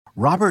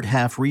Robert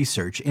Half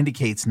research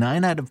indicates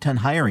 9 out of 10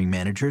 hiring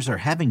managers are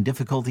having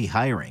difficulty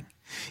hiring.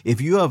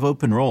 If you have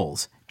open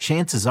roles,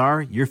 chances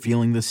are you're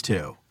feeling this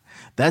too.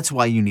 That's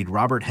why you need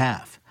Robert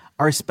Half.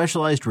 Our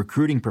specialized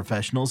recruiting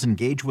professionals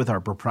engage with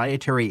our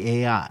proprietary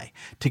AI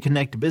to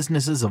connect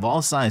businesses of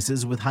all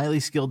sizes with highly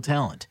skilled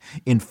talent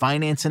in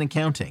finance and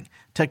accounting,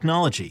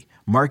 technology,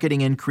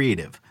 marketing and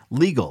creative,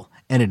 legal,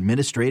 and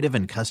administrative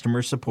and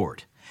customer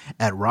support.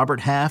 At Robert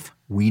Half,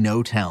 we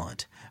know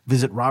talent.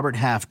 Visit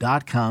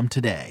roberthalf.com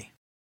today.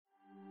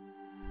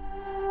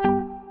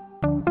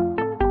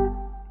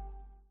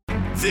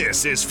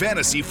 This is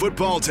Fantasy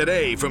Football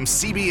Today from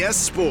CBS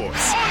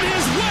Sports. On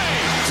his way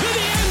to the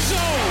end zone.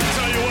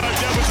 Tell you what,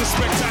 that was a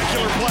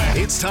spectacular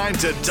play. It's time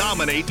to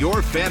dominate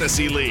your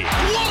fantasy league.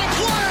 What a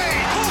play!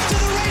 Off to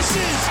the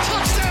races.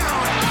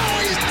 Touchdown. Oh,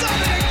 he's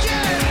done it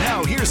again.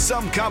 Now here's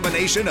some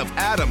combination of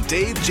Adam,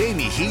 Dave,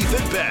 Jamie,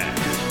 Heath, and Ben.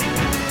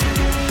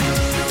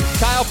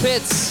 Kyle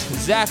Pitts,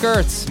 Zach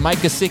Ertz, Mike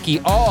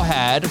Gesicki all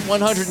had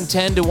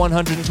 110 to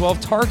 112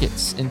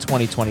 targets in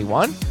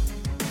 2021.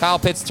 Kyle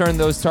Pitts turned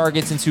those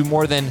targets into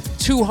more than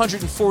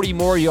 240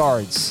 more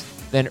yards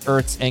than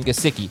Ertz and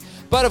Gesicki.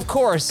 But of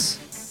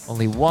course,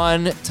 only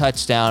one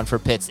touchdown for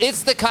Pitts.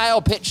 It's the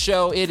Kyle Pitts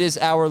Show. It is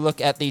our look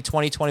at the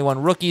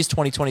 2021 rookies,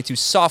 2022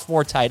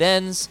 sophomore tight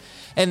ends,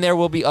 and there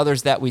will be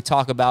others that we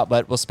talk about,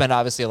 but we'll spend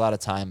obviously a lot of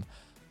time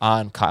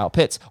on Kyle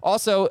Pitts.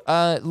 Also,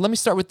 let me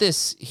start with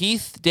this.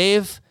 Heath,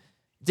 Dave,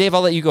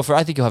 I'll let you go first.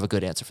 I think you'll have a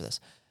good answer for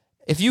this.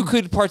 If you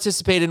could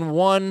participate in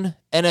one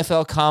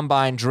NFL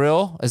Combine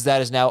drill, as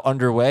that is now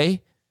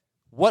underway,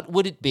 what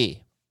would it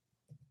be?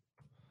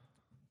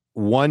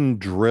 One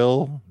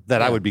drill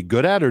that I would be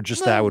good at, or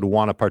just that I would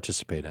want to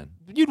participate in?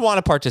 You'd want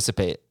to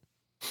participate.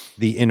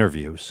 The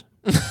interviews.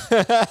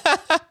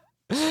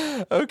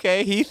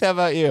 Okay, Heath, how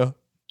about you?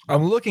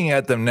 I'm looking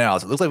at them now.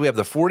 So it looks like we have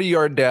the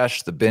 40-yard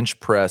dash, the bench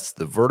press,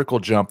 the vertical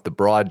jump, the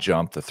broad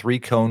jump, the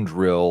 3-cone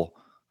drill,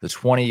 the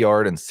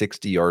 20-yard and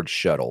 60-yard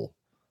shuttle.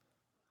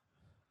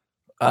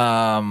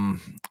 I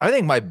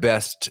think my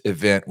best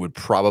event would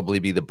probably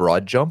be the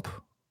broad jump.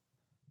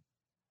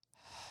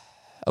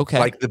 Okay.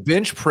 Like the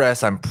bench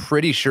press, I'm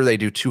pretty sure they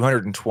do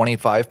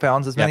 225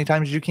 pounds as many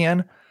times as you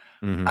can.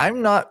 Mm-hmm.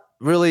 I'm not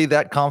really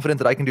that confident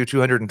that I can do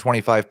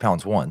 225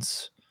 pounds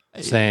once.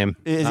 Same.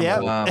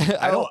 Yeah.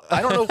 I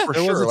don't know for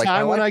sure. There was a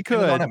time when I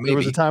could. There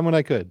was a time when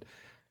I could.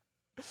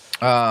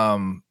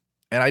 And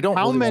I don't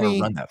really want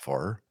to run that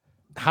far.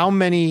 How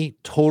many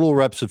total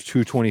reps of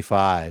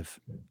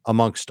 225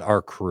 amongst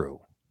our crew?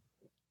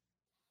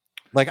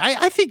 Like,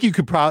 I think you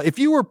could probably, if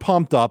you were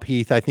pumped up,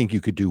 Heath, I think you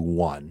could do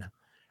one.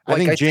 I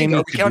think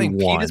Jamie could counting do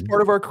Pete one. as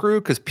part of our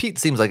crew, because Pete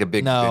seems like a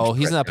big. No,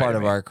 he's not part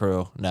of our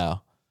crew.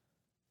 No,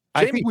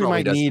 I think we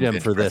might need him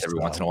for this every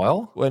once in a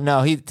while. Well,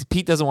 no,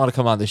 Pete doesn't want to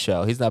come on the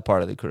show. He's not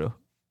part of the crew.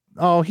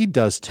 Oh, he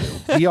does too.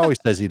 He always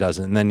says he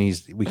doesn't, and then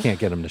we can't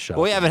get him to show.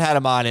 Well, we haven't had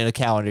him on in a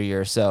calendar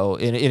year, so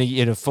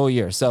in a full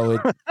year, so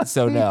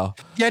no.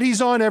 Yet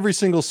he's on every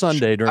single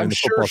Sunday during the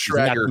football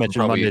season. Not to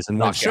mention Mondays and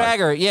Wednesdays.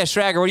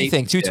 Schrager, what do you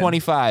think?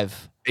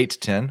 225, 8 to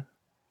 10,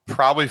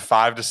 probably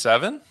 5 to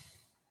 7.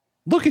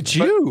 Look at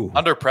you.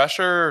 Under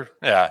pressure,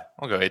 yeah,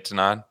 I'll go 8 to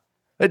 9.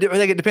 I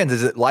think it depends.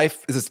 Is it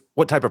life? Is this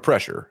what type of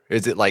pressure?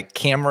 Is it like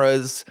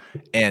cameras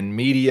and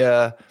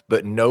media,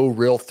 but no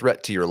real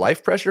threat to your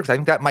life pressure? Because I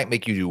think that might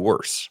make you do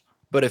worse.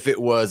 But if it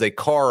was a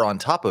car on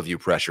top of you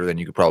pressure, then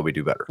you could probably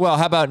do better. Well,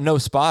 how about no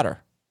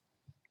spotter?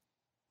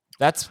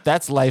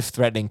 That's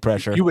life-threatening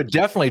pressure. You would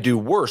definitely do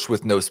worse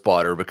with no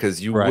spotter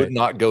because you would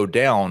not go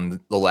down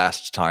the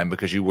last time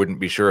because you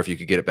wouldn't be sure if you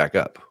could get it back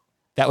up.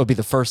 That would be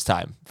the first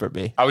time for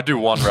me. I would do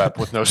 1 rep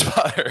with no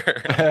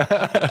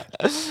spotter.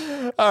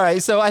 All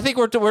right, so I think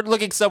we're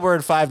looking somewhere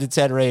in 5 to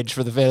 10 range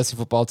for the Fantasy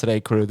Football Today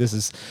crew. This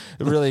is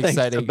really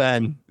exciting.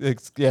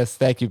 Thanks to Ben. Yes,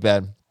 thank you,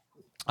 Ben.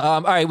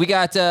 All right, we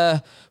got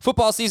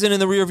football season in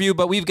the rear view,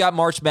 but we've got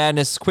March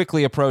Madness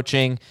quickly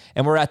approaching,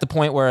 and we're at the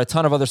point where a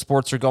ton of other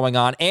sports are going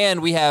on,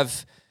 and we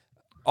have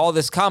all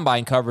this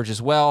combine coverage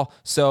as well.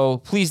 So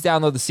please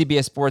download the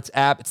CBS Sports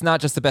app. It's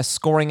not just the best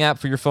scoring app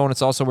for your phone.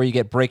 It's also where you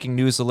get breaking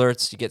news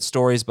alerts. You get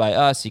stories by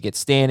us. You get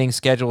standings,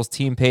 schedules,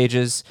 team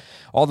pages,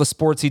 all the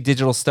sportsy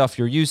digital stuff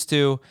you're used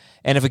to.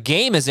 And if a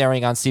game is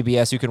airing on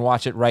CBS, you can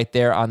watch it right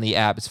there on the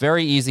app. It's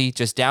very easy.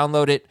 Just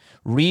download it,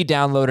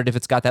 re-download it if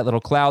it's got that little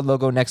cloud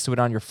logo next to it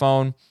on your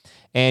phone.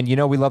 And you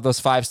know we love those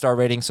 5-star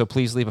ratings, so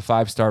please leave a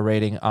 5-star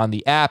rating on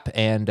the app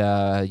and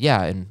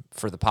and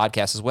for the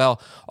podcast as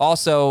well.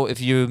 Also, if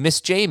you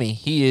miss Jamie,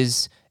 he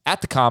is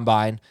at the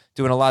Combine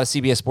doing a lot of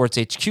CBS Sports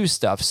HQ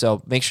stuff.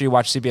 So make sure you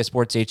watch CBS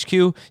Sports HQ.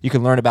 You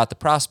can learn about the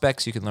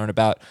prospects. You can learn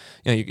about,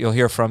 you'll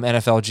hear from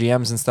NFL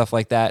GMs and stuff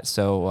like that.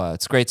 So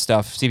it's great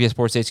stuff. CBS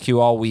Sports HQ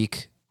all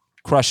week,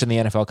 crushing the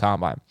NFL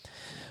Combine.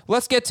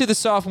 Let's get to the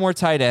sophomore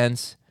tight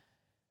ends.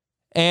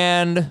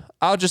 And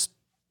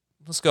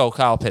let's go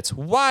Kyle Pitts.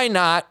 Why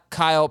not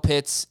Kyle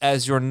Pitts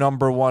as your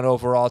number 1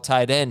 overall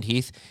tight end,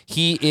 Heath?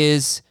 He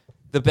is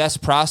the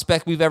best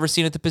prospect we've ever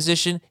seen at the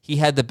position. He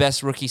had the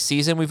best rookie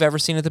season we've ever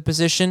seen at the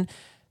position.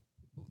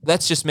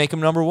 Let's just make him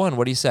number 1.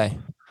 What do you say?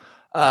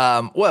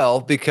 Well,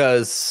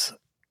 because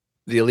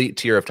the elite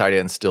tier of tight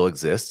ends still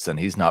exists, and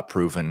he's not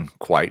proven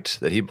quite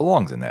that he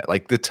belongs in that.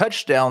 Like the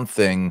touchdown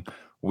thing,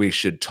 we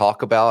should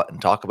talk about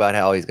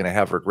how he's going to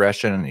have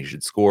regression and he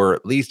should score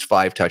at least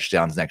 5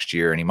 touchdowns next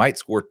year. And he might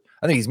score,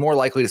 I think he's more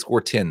likely to score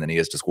 10 than he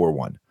is to score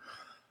 1.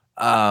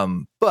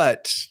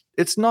 But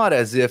it's not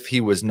as if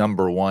he was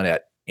number 1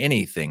 at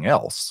anything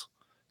else.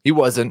 He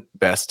wasn't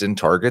best in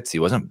targets. He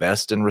wasn't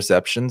best in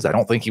receptions. I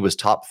don't think he was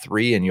top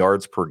 3 in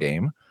yards per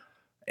game.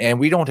 And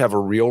we don't have a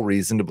real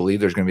reason to believe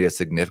there's going to be a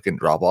significant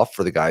drop-off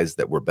for the guys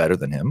that were better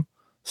than him.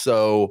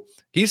 So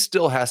he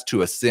still has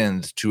to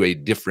ascend to a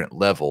different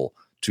level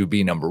to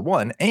be number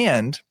 1.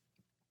 And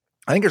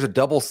I think there's a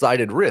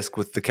double-sided risk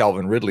with the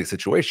Calvin Ridley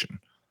situation.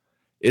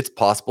 It's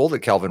possible that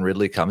Calvin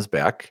Ridley comes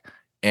back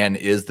and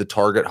is the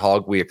target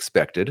hog we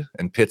expected,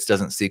 and Pitts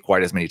doesn't see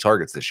quite as many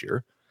targets this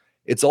year.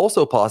 It's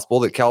also possible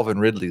that Calvin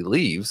Ridley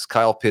leaves,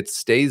 Kyle Pitts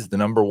stays the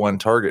number 1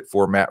 target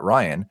for Matt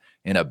Ryan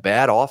in a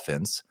bad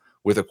offense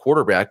with a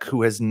quarterback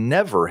who has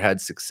never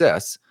had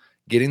success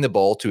getting the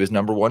ball to his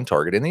number 1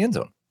 target in the end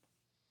zone.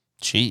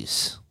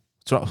 Jeez.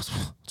 What's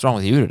wrong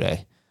with you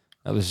today?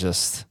 I was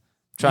just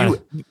trying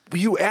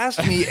You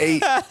asked me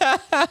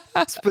a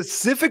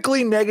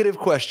specifically negative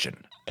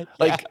question.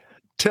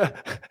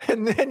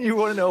 And then you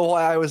want to know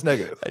why I was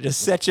negative. I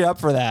just set you up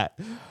for that.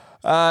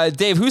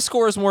 Dave, who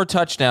scores more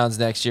touchdowns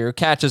next year?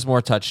 Catches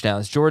more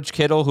touchdowns? George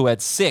Kittle, who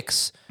had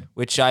 6,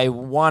 which I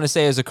want to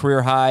say is a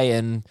career high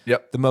and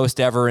the most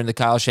ever in the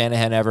Kyle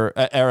Shanahan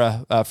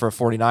era for a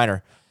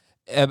 49er.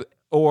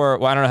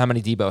 Or I don't know how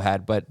many Debo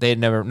had, but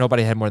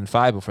nobody had more than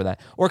 5 before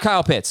that. Or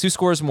Kyle Pitts. Who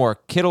scores more,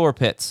 Kittle or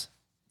Pitts?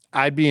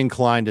 I'd be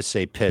inclined to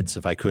say Pitts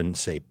if I couldn't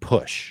say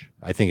push.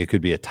 I think it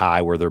could be a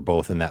tie where they're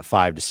both in that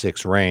 5 to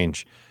 6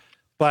 range.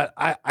 But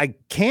I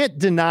can't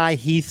deny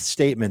Heath's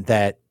statement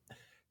that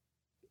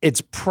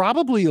it's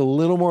probably a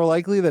little more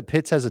likely that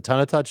Pitts has a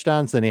ton of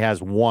touchdowns than he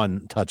has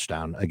 1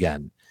 touchdown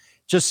again.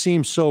 Just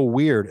seems so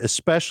weird,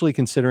 especially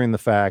considering the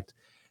fact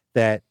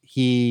that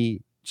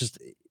he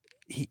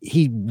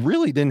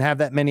really didn't have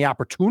that many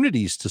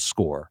opportunities to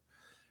score.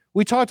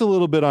 We talked a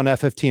little bit on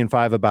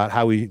F15.5 about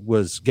how he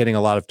was getting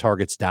a lot of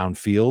targets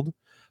downfield,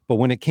 but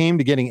when it came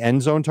to getting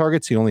end zone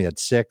targets, he only had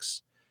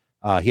 6.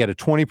 He had a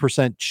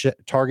 20%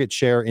 target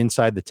share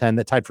inside the 10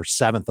 that tied for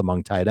 7th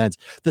among tight ends.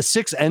 The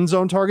 6 end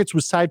zone targets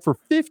was tied for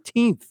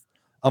 15th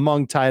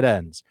among tight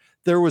ends.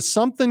 There was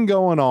something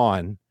going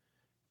on,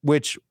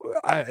 which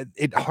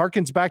it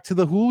harkens back to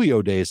the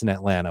Julio days in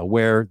Atlanta,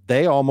 where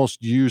they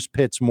almost used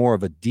Pitts more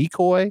of a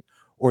decoy,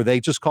 or they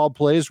just called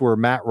plays where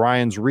Matt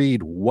Ryan's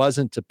read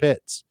wasn't to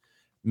Pitts.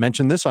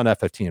 Mentioned this on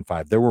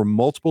F15.5. There were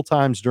multiple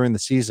times during the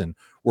season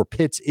where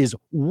Pitts is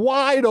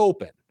wide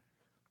open.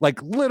 Like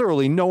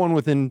literally no one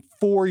within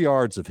 4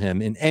 yards of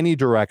him in any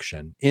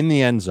direction in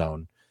the end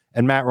zone,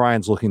 and Matt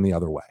Ryan's looking the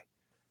other way.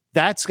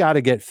 That's got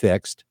to get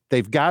fixed.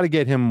 They've got to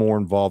get him more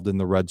involved in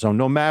the red zone,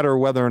 no matter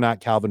whether or not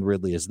Calvin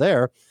Ridley is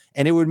there.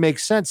 And it would make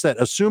sense that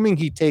assuming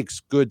he takes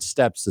good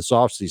steps this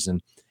offseason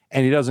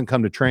and he doesn't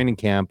come to training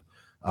camp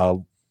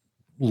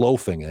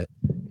loafing it,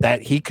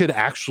 that he could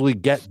actually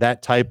get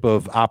that type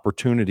of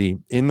opportunity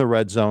in the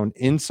red zone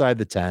inside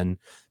the 10,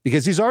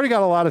 because he's already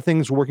got a lot of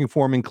things working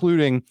for him,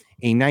 including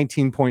a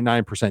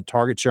 19.9%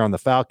 target share on the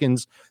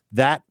Falcons.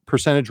 That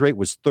percentage rate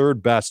was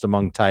 3rd best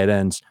among tight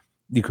ends.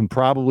 You can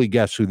probably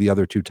guess who the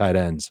other 2 tight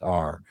ends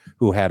are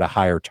who had a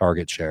higher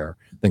target share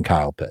than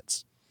Kyle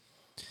Pitts.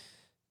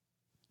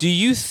 Do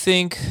you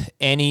think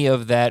any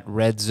of that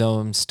red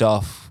zone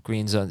stuff,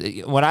 green zone,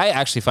 what I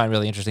actually find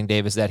really interesting,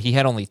 Dave, is that he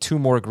had only 2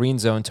 more green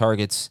zone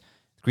targets,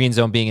 green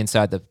zone being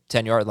inside the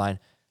 10-yard line,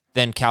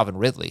 than Calvin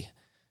Ridley.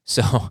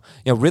 So,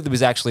 Ridley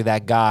was actually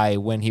that guy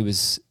when he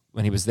was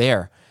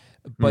there.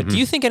 But do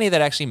you think any of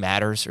that actually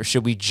matters, or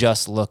should we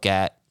just look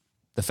at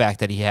the fact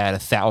that he had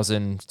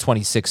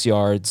 1,026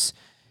 yards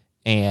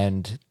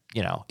and,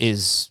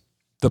 is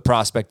the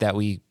prospect that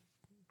we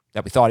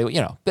thought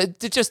he, but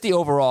just the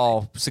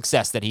overall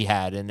success that he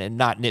had, and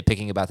not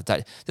nitpicking about the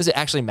tight. Does it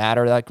actually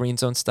matter, that green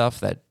zone stuff,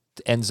 that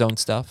end zone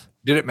stuff?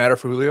 Did it matter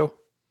for Julio?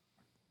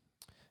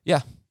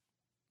 Yeah.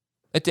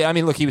 It did. I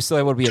mean, look, he was still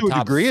able to be a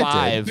top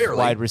 5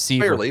 wide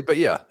receiver. Barely, but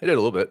yeah, it did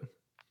a little bit.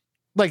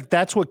 Like,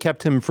 that's what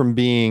kept him from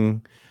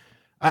being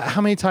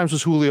how many times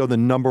was Julio the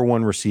number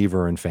 1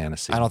 receiver in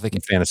fantasy? I don't think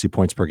in fantasy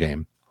points per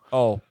game.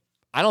 Oh,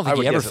 I don't think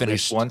he ever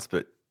finished once,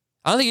 but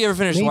I don't think he ever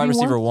finished wide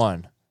receiver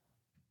 1.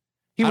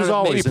 He was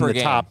always in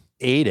the top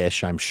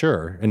 8-ish, I'm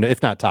sure, and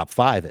if not top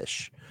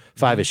 5-ish,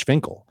 5-ish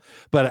Finkel.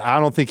 But I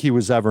don't think he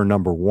was ever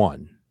number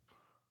 1,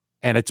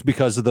 and it's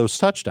because of those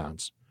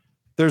touchdowns.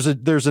 There's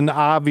an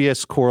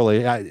obvious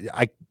correlation.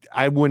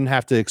 I wouldn't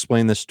have to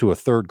explain this to a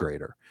 3rd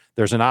grader.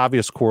 There's an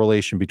obvious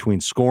correlation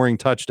between scoring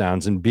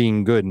touchdowns and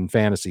being good in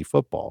fantasy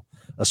football,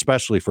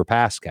 especially for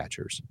pass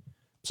catchers.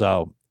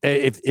 So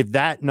if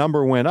that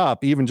number went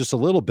up even just a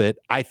little bit,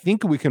 I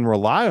think we can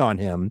rely on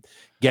him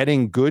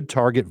getting good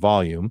target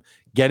volume,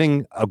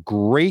 getting a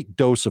great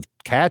dose of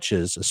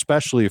catches,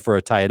 especially for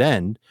a tight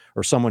end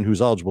or someone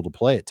who's eligible to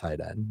play at tight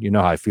end. You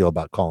know how I feel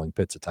about calling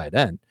Pitts a tight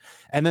end.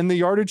 And then the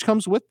yardage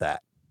comes with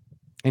that.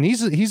 And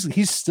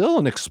he's still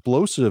an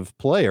explosive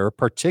player,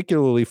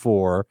 particularly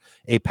for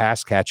a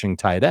pass catching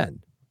tight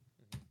end.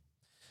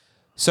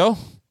 So,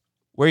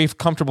 where are you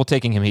comfortable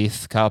taking him,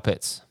 Heath? Kyle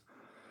Pitts.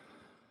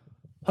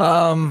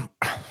 Where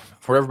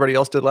everybody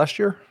else did last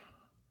year,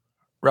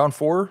 round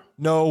 4.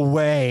 No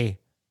way.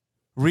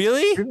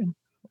 Really?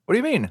 What do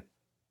you mean?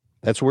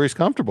 That's where he's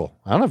comfortable.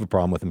 I don't have a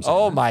problem with him.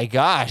 Oh my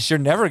gosh, you're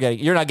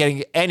not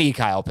getting any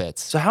Kyle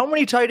Pitts. So how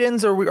many tight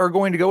ends are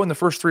going to go in the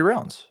first 3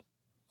 rounds?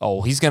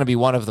 Oh, he's going to be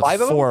one of the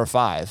 5 of 4 them? or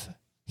 5.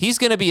 He's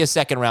going to be a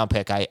second round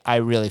pick. I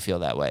really feel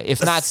that way.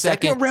 If not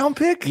second round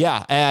pick?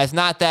 Yeah, it's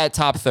not that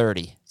top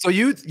 30. So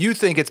you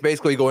think it's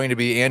basically going to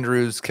be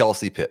Andrews,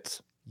 Kelsey,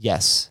 Pitts?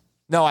 Yes.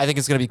 No, I think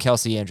it's going to be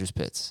Kelsey, Andrews,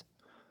 Pitts.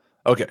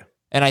 Okay.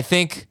 And I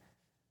think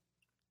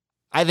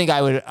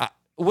I would.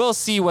 We'll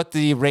see what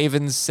the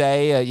Ravens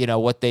say.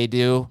 What they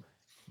do,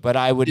 but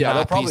I would. Yeah, not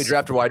they'll probably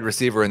draft a wide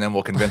receiver, and then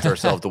we'll convince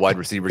ourselves the wide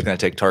receiver is going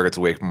to take targets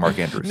away from Mark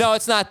Andrews. No,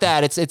 it's not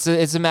that. It's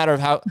a matter of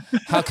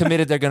how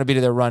committed they're going to be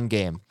to their run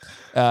game,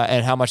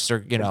 and how much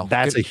they're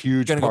That's a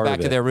huge going to go back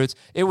to their roots.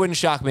 It wouldn't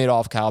shock me at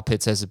all if Kyle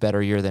Pitts has a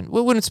better year than. It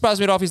wouldn't surprise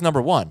me at all if he's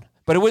number 1.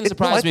 But it wouldn't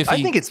surprise me if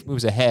he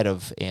was ahead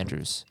of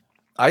Andrews.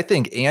 I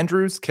think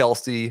Andrews,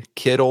 Kelsey,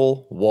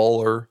 Kittle,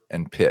 Waller,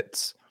 and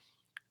Pitts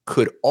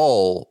could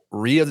all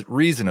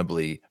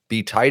reasonably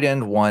be tight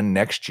end 1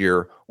 next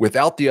year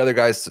without the other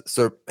guys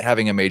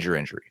having a major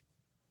injury.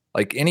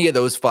 Like any of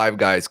those 5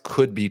 guys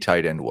could be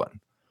tight end 1.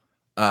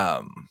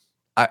 I'm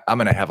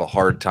going to have a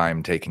hard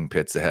time taking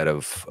Pitts ahead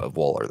of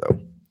Waller, though,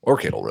 or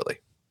Kittle, really.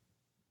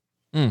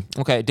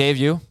 Okay, Dave,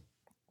 you?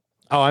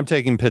 Oh, I'm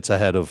taking Pitts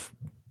ahead of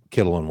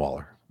Kittle and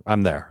Waller.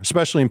 I'm there,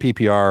 especially in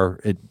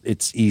PPR.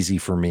 It's easy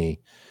for me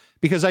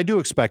because I do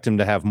expect him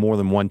to have more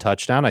than 1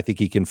 touchdown. I think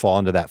he can fall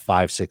into that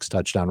 5-6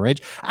 touchdown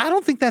range. I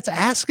don't think that's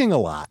asking a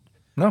lot.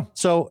 No.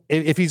 So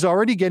if he's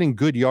already getting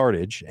good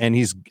yardage and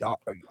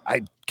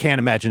I can't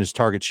imagine his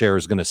target share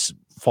is going to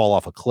fall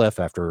off a cliff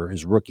after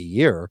his rookie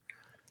year,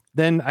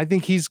 then I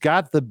think he's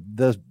got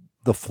the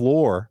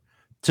floor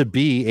to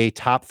be a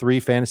top 3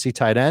 fantasy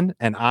tight end.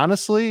 And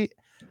honestly,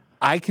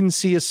 I can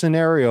see a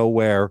scenario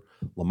where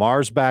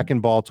Lamar's back in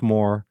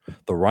Baltimore.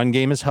 The run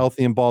game is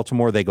healthy in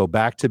Baltimore. They go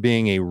back to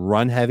being a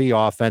run-heavy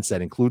offense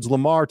that includes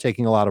Lamar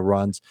taking a lot of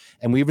runs.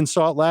 And we even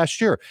saw it last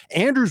year.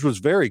 Andrews was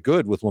very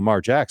good with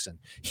Lamar Jackson.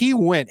 He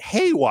went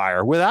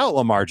haywire without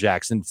Lamar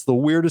Jackson. It's the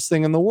weirdest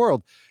thing in the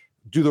world.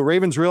 Do the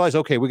Ravens realize,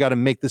 okay, we got to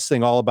make this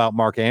thing all about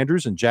Mark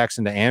Andrews and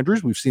Jackson to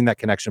Andrews? We've seen that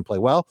connection play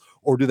well.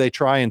 Or do they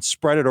try and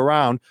spread it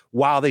around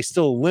while they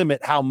still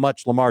limit how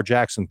much Lamar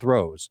Jackson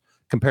throws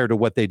compared to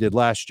what they did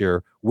last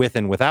year with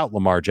and without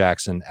Lamar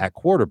Jackson at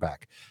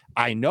quarterback?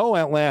 I know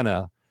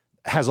Atlanta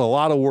has a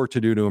lot of work to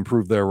do to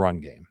improve their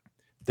run game.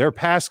 Their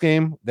pass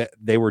game,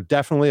 they were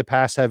definitely a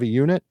pass-heavy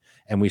unit,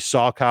 and we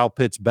saw Kyle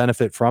Pitts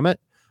benefit from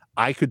it.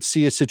 I could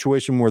see a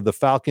situation where the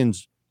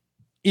Falcons,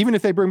 even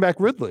if they bring back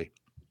Ridley,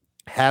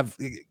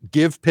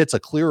 give Pitts a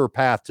clearer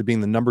path to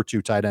being the number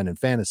 2 tight end in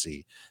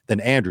fantasy than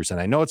Andrews.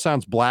 And I know it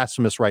sounds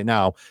blasphemous right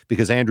now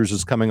because Andrews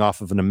is coming off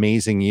of an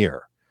amazing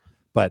year,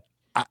 but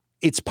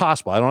it's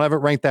possible. I don't have it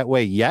ranked that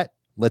way yet.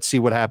 Let's see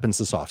what happens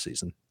this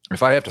offseason.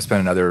 If I have to spend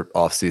another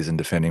offseason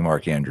defending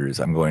Mark Andrews,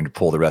 I'm going to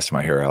pull the rest of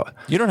my hair out.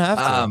 You don't have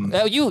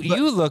to.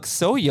 You look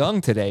so young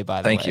today,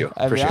 by the way. Thank you.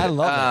 I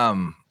love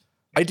it.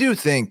 I do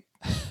think,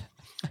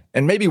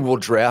 and maybe we'll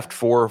draft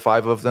 4 or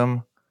 5 of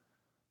them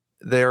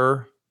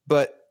there,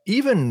 but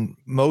even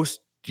most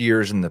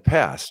years in the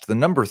past, the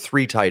number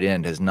 3 tight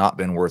end has not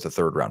been worth a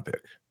 3rd round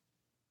pick.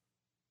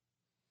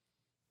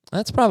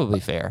 That's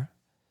probably fair.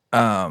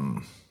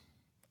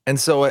 And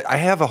so I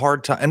have a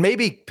hard time, and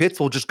maybe Pitts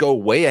will just go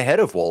way ahead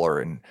of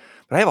Waller,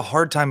 but I have a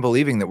hard time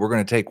believing that we're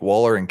going to take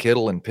Waller and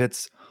Kittle and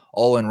Pitts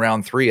all in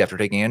round 3 after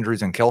taking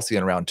Andrews and Kelsey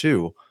in round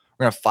 2. We're going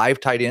to have 5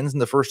 tight ends in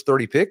the first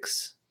 30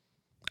 picks.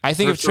 I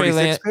think if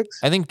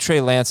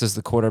Trey Lance is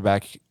the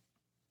quarterback,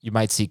 you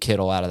might see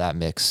Kittle out of that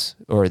mix.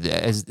 Or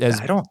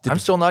I'm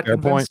still not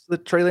convinced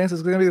that Trey Lance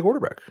is going to be the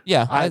quarterback.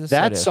 Yeah,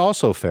 that's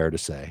also fair to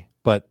say.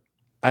 But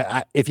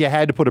if you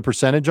had to put a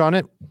percentage on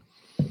it,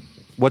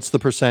 what's the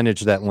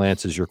percentage that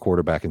Lance is your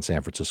quarterback in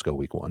San Francisco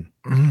week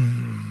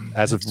 1?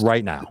 As of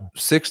right now?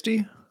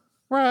 60?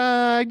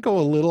 I'd go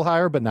a little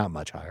higher, but not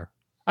much higher.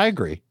 I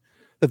agree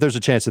that there's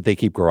a chance that they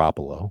keep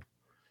Garoppolo.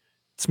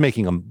 It's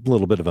making a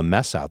little bit of a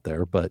mess out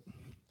there, but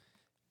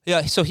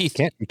yeah. So you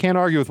can't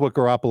argue with what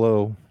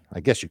Garoppolo. I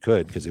guess you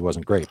could because he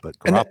wasn't great, but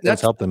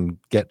Garoppolo's helped them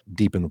get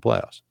deep in the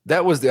playoffs.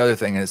 That was the other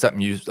thing, and it's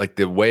something you like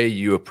the way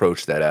you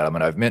approach that, Adam.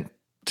 And I've meant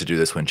to do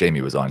this when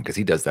Jamie was on because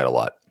he does that a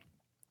lot.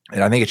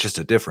 And I think it's just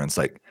a difference.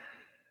 Like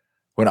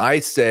when I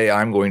say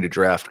I'm going to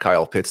draft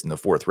Kyle Pitts in the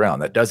 4th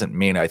round, that doesn't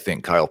mean I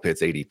think Kyle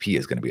Pitts ADP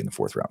is going to be in the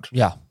 4th round.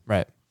 Yeah,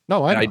 right.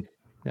 No,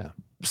 yeah.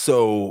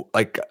 So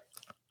like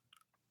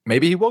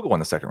maybe he will go in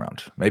the 2nd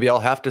round. Maybe I'll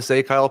have to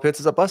say Kyle Pitts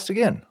is a bust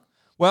again.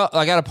 Well,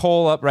 I got a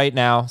poll up right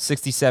now,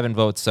 67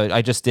 votes. So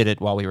I just did it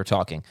while we were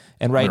talking.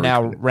 And right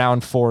now,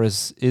 round 4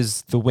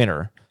 is the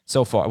winner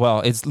so far.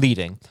 Well, it's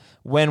leading.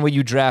 When will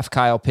you draft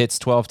Kyle Pitts,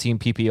 12-team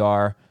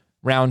PPR?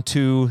 Round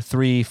 2,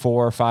 3,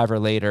 4, 5, or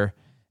later.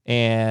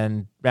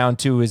 and round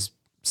 2 is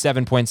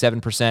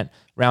 7.7%,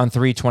 round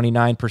 3,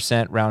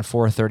 29%, round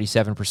 4,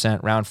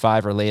 37%, round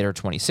 5 or later,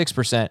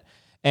 26%.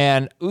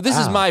 And this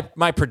is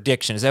my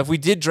prediction, is that if we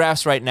did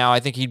drafts right now, I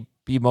think he'd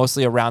be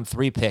mostly a round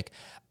 3 pick.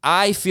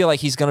 I feel like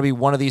he's going to be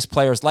one of these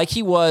players like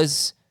he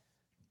was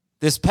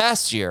this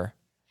past year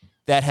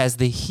that has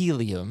the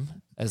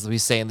helium, as we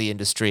say in the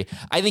industry.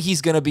 I think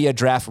he's going to be a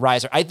draft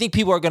riser. I think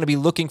people are going to be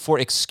looking for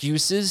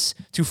excuses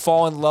to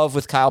fall in love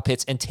with Kyle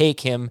Pitts and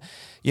take him,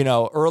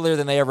 earlier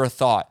than they ever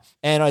thought.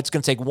 And it's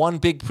going to take one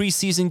big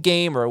preseason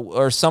game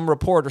or some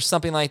report or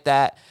something like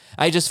that.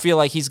 I just feel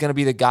like he's going to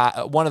be the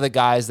guy, one of the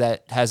guys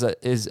that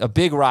is a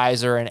big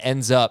riser and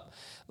ends up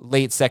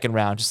late second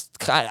round. Just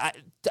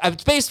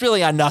it's based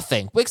really on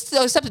nothing,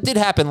 except it did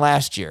happen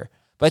last year.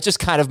 But it's just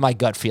kind of my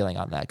gut feeling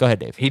on that. Go ahead,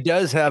 Dave. He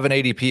does have an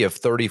ADP of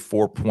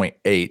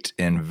 34.8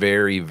 in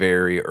very,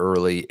 very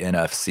early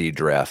NFC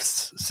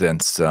drafts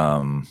since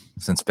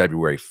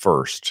February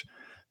 1st.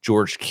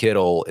 George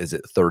Kittle is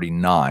at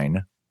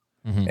 39,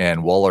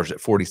 and Waller's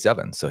at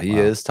 47. So he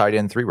is tight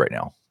end 3 right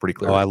now. Pretty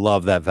clear. Oh, I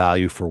love that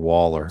value for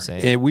Waller.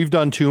 We've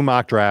done 2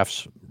 mock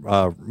redrafts.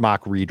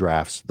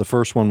 The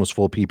first one was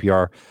full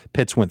PPR.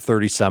 Pitts went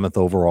 37th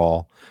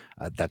overall.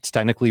 That's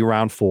technically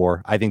round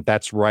 4. I think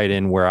that's right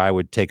in where I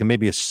would take him,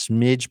 maybe a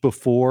smidge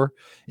before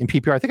in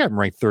PPR. I think I'm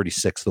ranked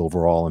 36th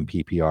overall in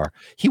PPR.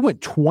 He went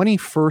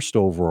 21st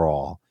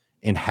overall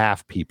in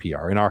half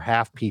PPR, in our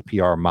half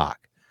PPR mock.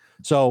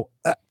 So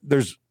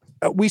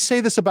we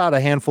say this about a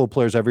handful of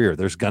players every year.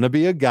 There's going to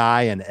be a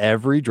guy in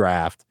every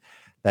draft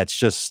that's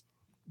just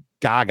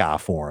gaga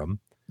for him.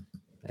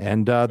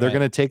 And they're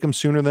going to take him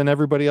sooner than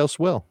everybody else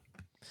will.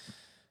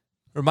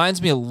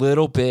 Reminds me a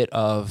little bit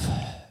of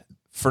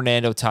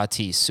Fernando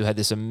Tatis, who had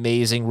this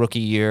amazing rookie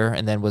year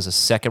and then was a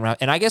second round.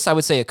 And I guess I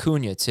would say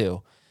Acuna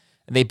too.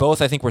 And they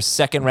both, I think, were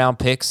second round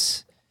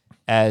picks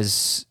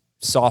as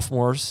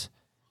sophomores.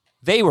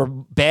 They were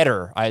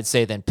better, I'd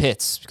say, than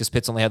Pitts, because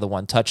Pitts only had the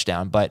 1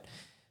 touchdown. But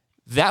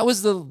that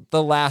was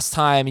the last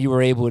time you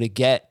were able to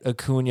get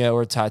Acuna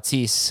or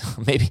Tatis,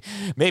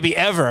 maybe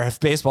ever, if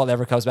baseball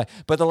never comes back.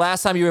 But the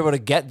last time you were able to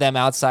get them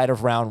outside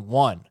of round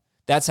 1.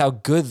 That's how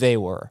good they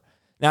were.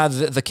 Now,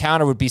 the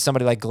counter would be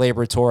somebody like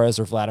Gleyber Torres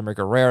or Vladimir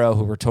Guerrero,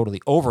 who were totally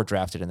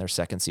overdrafted in their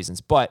second seasons.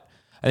 But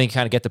I think you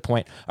kind of get the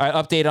point. All right,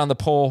 update on the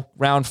poll.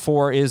 Round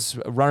 4 is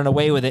running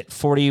away with it,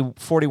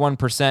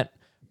 41%.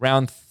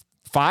 Round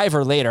 5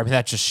 or later, I mean,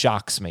 that just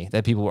shocks me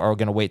that people are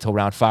going to wait till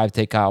round 5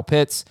 to take Kyle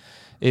Pitts,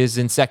 is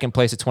in second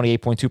place at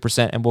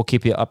 28.2%, and we'll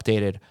keep you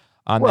updated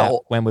on that.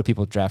 When would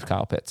people draft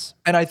Kyle Pitts?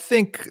 And I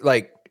think,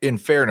 in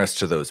fairness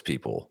to those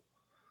people,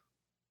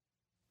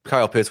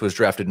 Kyle Pitts was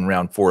drafted in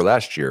round 4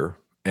 last year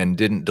and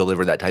didn't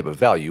deliver that type of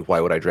value. Why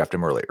would I draft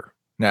him earlier?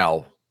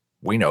 Now,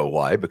 we know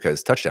why,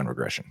 because touchdown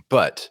regression.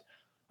 But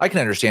I can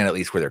understand at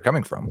least where they're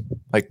coming from.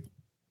 I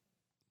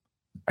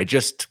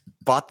just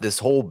fought this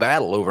whole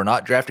battle over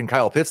not drafting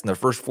Kyle Pitts in the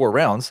first 4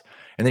 rounds,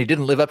 and then he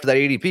didn't live up to that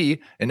ADP,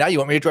 and now you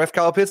want me to draft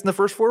Kyle Pitts in the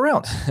first 4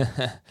 rounds.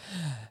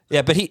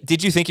 Yeah, but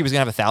did you think he was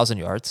going to have 1,000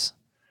 yards?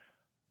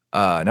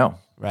 No.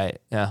 Right,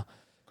 yeah.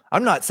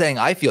 I'm not saying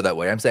I feel that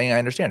way. I'm saying I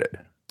understand it.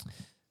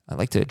 I'd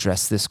like to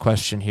address this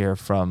question here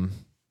from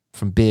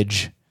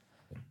Bidge.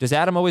 Does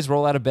Adam always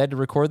roll out of bed to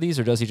record these,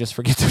 or does he just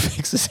forget to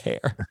fix his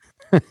hair?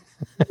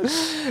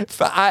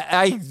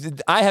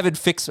 I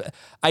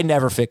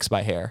never fix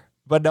my hair,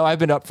 but no, I've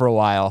been up for a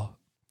while.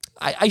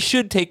 I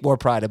should take more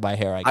pride in my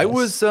hair, I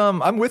guess.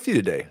 I'm with you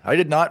today. I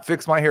did not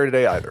fix my hair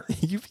today either.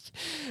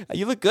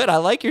 You look good. I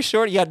like your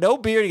short. You got no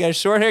beard. You got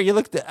short hair.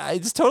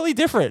 It's totally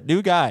different.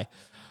 New guy.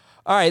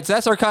 All right, so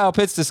that's our Kyle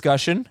Pitts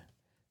discussion.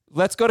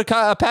 Let's go to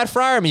Pat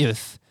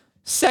Freiermuth.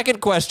 Second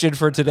question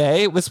for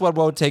today. This one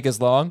won't take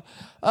as long.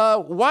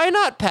 Why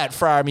not Pat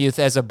Freiermuth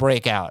as a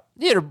breakout?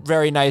 He had a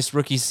very nice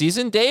rookie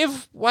season.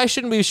 Dave, why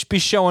shouldn't we be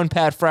showing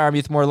Pat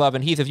Freiermuth more love?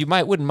 And Heath, if you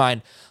wouldn't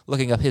mind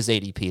looking up his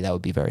ADP, that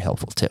would be very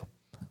helpful too.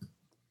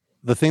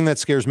 The thing that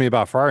scares me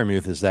about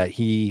Freiermuth is that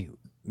he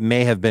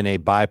may have been a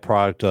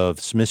byproduct of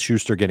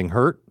Smith-Schuster getting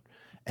hurt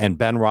and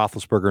Ben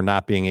Roethlisberger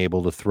not being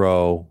able to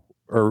throw,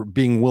 or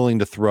being willing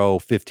to throw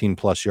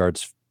 15-plus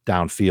yards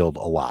downfield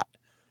a lot.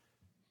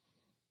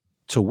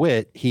 To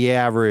wit, he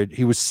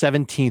was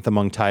 17th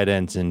among tight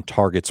ends in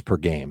targets per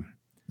game.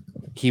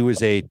 He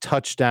was a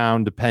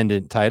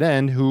touchdown-dependent tight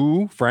end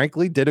who,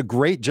 frankly, did a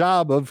great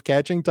job of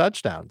catching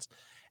touchdowns.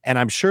 And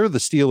I'm sure the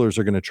Steelers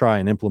are going to try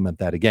and implement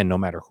that again, no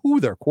matter who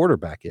their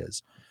quarterback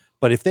is.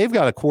 But if they've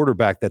got a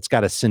quarterback that's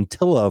got a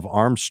scintilla of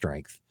arm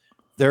strength,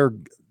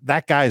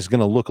 that guy is going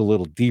to look a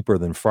little deeper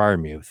than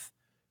Freiermuth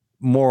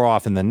more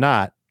often than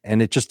not.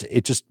 And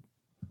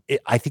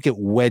I think it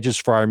wedges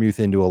Freiermuth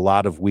into a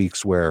lot of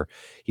weeks where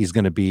he's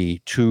going to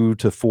be 2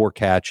 to 4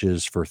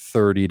 catches for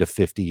 30 to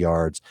 50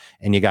 yards.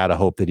 And you got to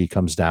hope that he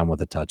comes down with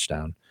a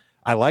touchdown.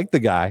 I like the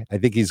guy. I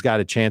think he's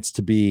got a chance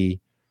to be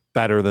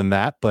better than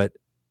that, but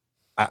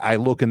I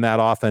look in that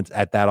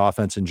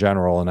offense in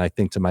general, and I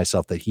think to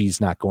myself that he's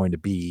not going to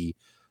be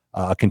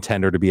a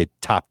contender to be a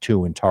top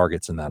 2 in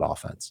targets in that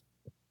offense.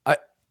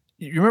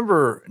 You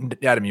remember,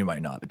 Adam, you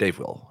might not, but Dave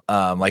will.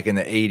 Like in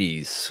the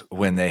 80s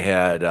when they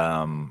had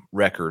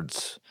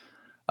records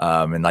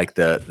and like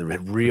the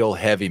real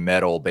heavy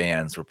metal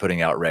bands were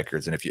putting out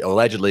records. And if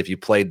you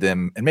played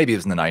them, and maybe it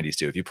was in the 90s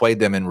too, if you played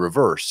them in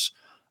reverse,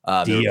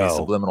 there would be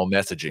subliminal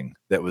messaging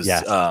that was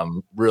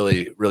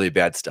really, really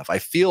bad stuff. I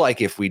feel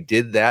like if we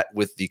did that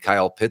with the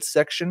Kyle Pitts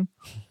section,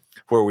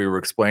 where we were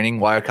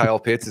explaining why Kyle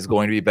Pitts is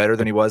going to be better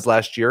than he was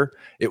last year,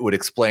 it would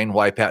explain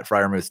why Pat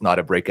Freiermuth is not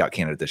a breakout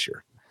candidate this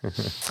year.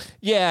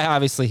 Yeah,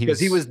 obviously he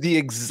was the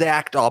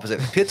exact opposite.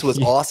 Pitts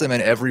was awesome in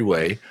every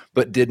way,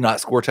 but did not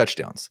score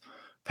touchdowns.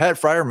 Pat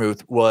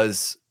Freiermuth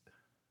was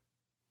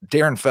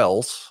Darren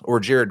Fells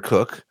or Jared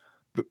Cook,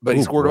 but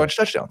he scored a bunch of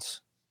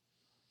touchdowns.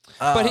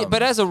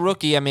 But as a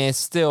rookie, I mean, it's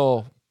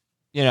still,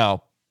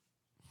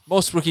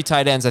 most rookie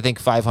tight ends, I think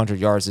 500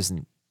 yards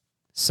isn't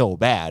so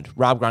bad.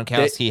 Rob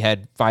Gronkowski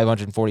had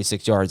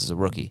 546 yards as a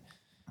rookie.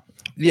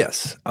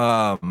 Yes.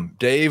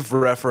 Dave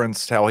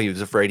referenced how he was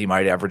afraid he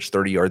might average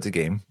 30 yards a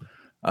game.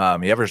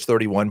 He averaged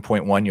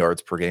 31.1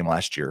 yards per game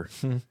last year.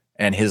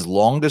 And his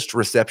longest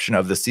reception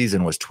of the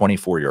season was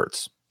 24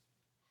 yards.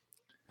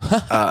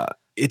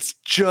 It's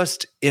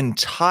just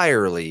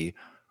entirely,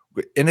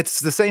 and it's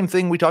the same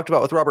thing we talked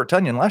about with Robert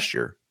Tonyan last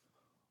year.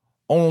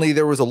 Only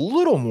there was a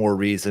little more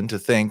reason to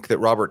think that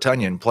Robert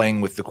Tonyan, playing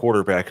with the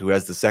quarterback who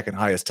has the second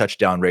highest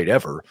touchdown rate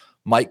ever,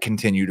 might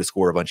continue to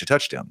score a bunch of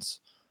touchdowns.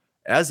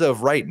 As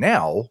of right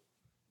now,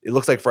 it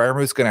looks like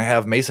Freiermuth's going to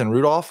have Mason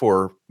Rudolph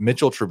or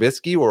Mitchell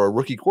Trubisky or a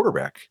rookie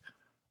quarterback.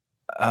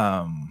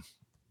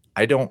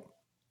 I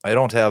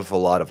don't have a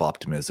lot of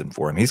optimism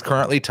for him. He's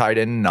currently tight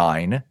end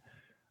 9,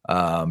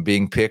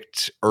 being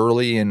picked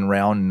early in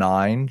round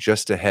 9,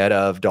 just ahead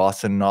of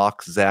Dawson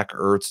Knox, Zach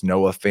Ertz,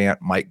 Noah Fant,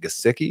 Mike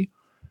Gesicki.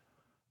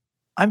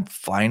 I'm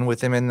fine with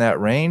him in that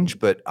range,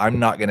 but I'm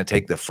not going to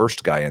take the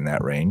first guy in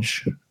that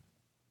range.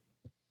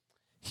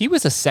 He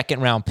was a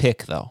second-round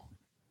pick, though.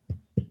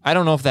 I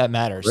don't know if that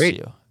matters to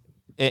you.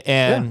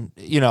 And,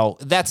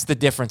 that's the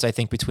difference, I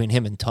think, between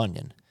him and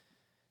Tonyan.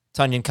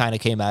 Tonyan kind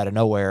of came out of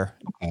nowhere.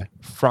 Okay.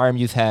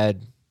 Freiermuth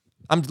had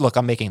I'm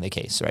making the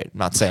case, right? I'm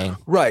not saying.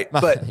 Right,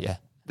 but yeah.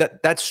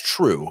 That's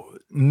true.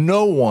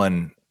 No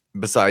one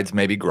besides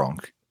maybe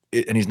Gronk,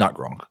 and he's not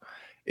Gronk,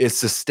 is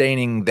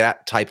sustaining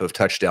that type of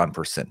touchdown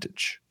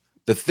percentage.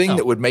 The thing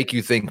that would make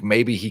you think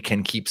maybe he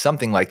can keep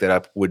something like that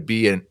up would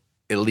be an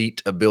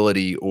elite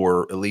ability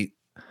or elite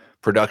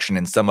production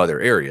in some other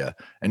area,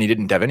 and he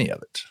didn't have any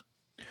of it.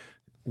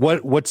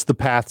 What's the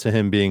path to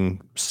him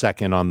being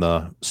second on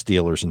the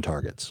Steelers in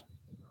targets?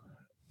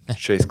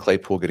 Chase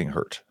Claypool getting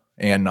hurt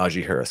and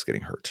Najee Harris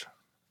getting hurt.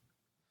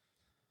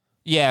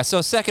 Yeah,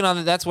 so second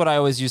on that's what I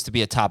always used to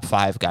be a top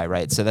 5 guy,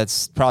 right? So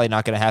that's probably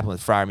not going to happen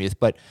with Freiermuth.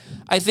 But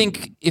I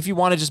think if you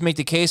want to just make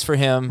the case for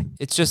him,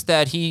 it's just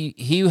that he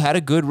had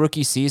a good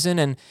rookie season,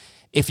 and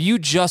if you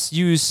just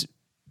use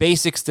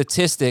basic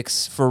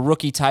statistics for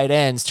rookie tight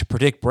ends to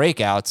predict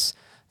breakouts,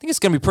 I think it's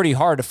going to be pretty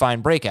hard to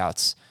find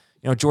breakouts.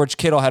 George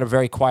Kittle had a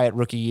very quiet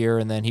rookie year,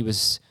 and then he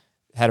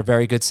had a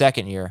very good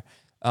second year.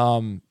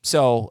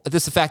 So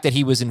this the fact that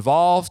he was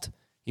involved.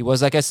 He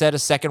was, like I said, a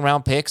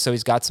second-round pick, so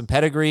he's got some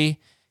pedigree.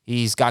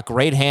 He's got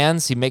great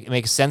hands. It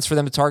makes sense for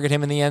them to target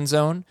him in the end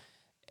zone.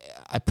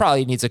 I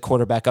probably needs a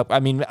quarterback up. I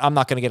mean, I'm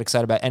not going to get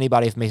excited about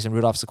anybody if Mason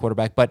Rudolph's the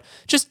quarterback, but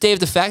just Dave,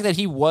 the fact that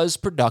he was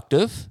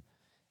productive,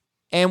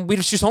 and we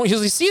just don't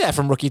usually see that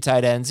from rookie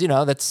tight ends.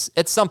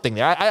 It's something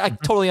there. I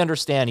totally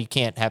understand he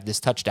can't have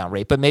this touchdown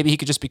rate, but maybe he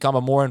could just become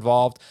a more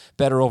involved,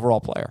 better overall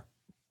player.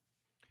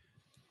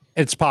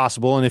 It's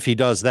possible, and if he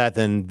does that,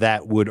 then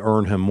that would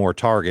earn him more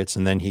targets,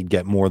 and then he'd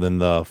get more than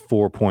the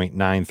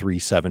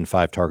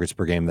 4.9375 targets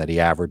per game that he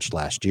averaged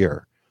last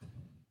year.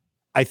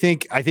 I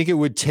think it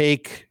would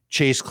take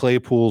Chase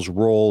Claypool's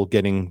role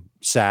getting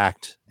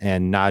sacked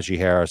and Najee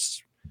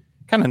Harris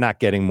kind of not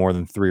getting more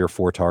than 3 or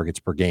 4 targets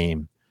per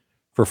game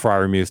for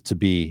Freiermuth to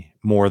be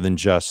more than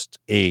just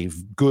a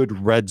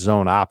good red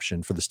zone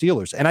option for the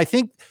Steelers. And I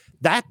think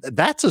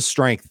that's a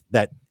strength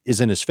that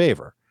is in his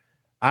favor.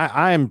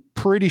 I am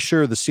pretty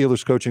sure the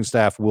Steelers coaching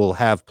staff will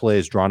have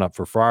plays drawn up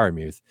for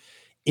Freiermuth.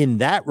 In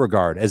that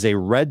regard, as a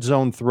red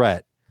zone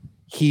threat,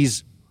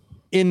 he's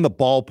in the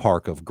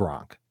ballpark of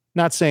Gronk.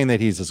 Not saying that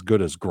he's as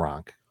good as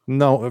Gronk.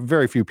 No,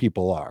 very few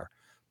people are.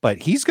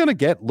 But he's going to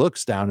get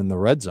looks down in the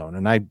red zone.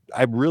 And I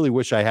really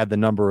wish I had the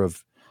number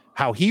of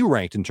how he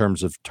ranked in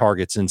terms of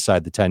targets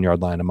inside the 10-yard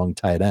line among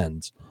tight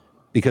ends.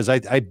 Because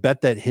I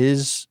bet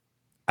his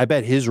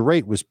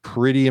rate was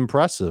pretty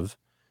impressive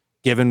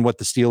given what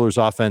the Steelers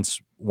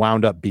offense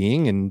wound up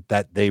being, and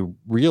that they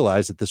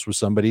realized that this was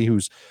somebody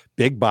who's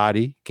big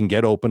body, can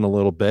get open a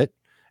little bit,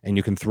 and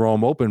you can throw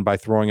him open by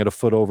throwing it a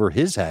foot over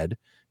his head,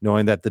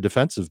 knowing that the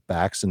defensive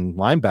backs and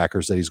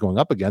linebackers that he's going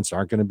up against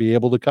aren't going to be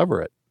able to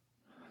cover it.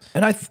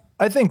 And I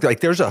think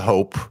like there's a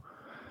hope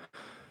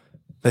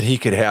that he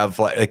could have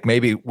like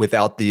maybe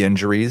without the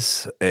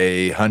injuries,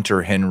 a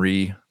Hunter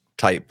Henry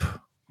type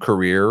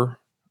career.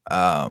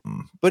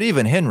 But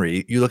even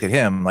Henry, you look at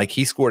him, like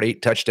he scored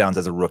 8 touchdowns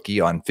as a rookie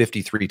on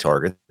 53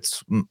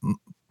 targets.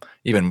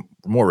 even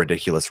more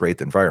ridiculous rate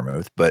than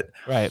Freiermuth. But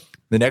Right.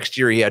 the next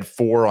year he had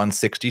 4 on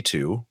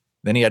 62.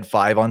 Then he had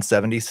 5 on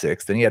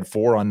 76. Then he had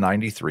 4 on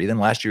 93. Then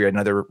last year he had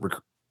another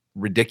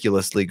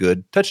ridiculously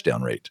good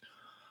touchdown rate.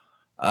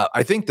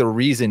 I think the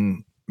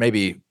reason,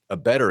 maybe a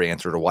better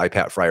answer to why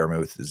Pat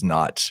Freiermuth is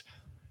not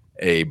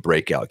a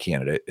breakout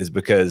candidate, is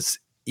because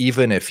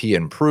even if he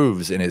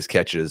improves in his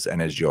catches and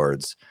his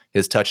yards,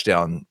 his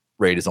touchdown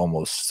rate is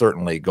almost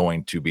certainly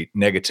going to be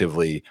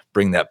negatively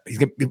bring that.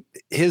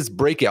 His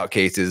breakout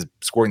case is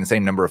scoring the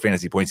same number of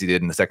fantasy points he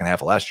did in the second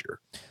half of last year.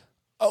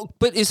 Oh,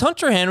 but is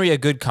Hunter Henry a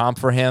good comp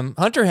for him?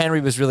 Hunter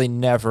Henry was really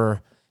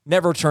never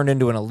turned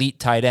into an elite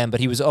tight end, but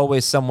he was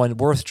always someone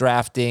worth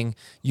drafting,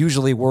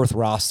 usually worth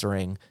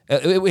rostering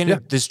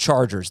in his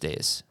Chargers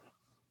days.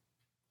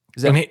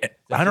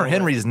 Hunter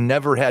Henry's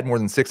never had more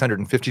than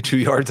 652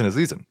 yards in a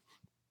season.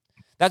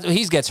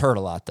 He gets hurt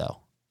a lot though,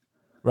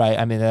 right?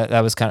 I mean,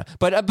 that was kind of,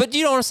 but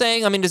you know what I'm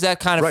saying? I mean, does that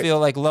kind of feel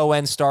like low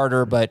end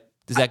starter? But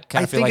does that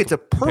kind of feel like I think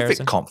it's a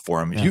perfect comp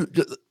for him. Yeah. You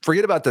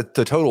forget about the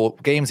total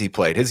games he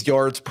played. His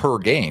yards per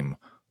game: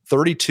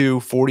 32,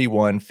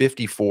 41,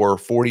 54,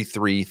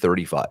 43,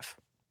 35.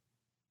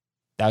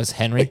 That was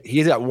Henry.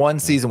 He's got one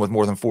season with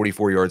more than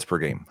 44 yards per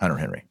game. Hunter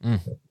Henry.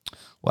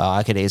 Wow,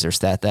 I could Azer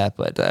stat that,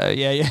 but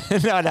yeah.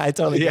 No, I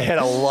totally. He had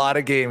a lot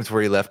of games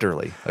where he left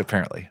early,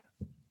 apparently.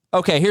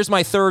 Okay, here's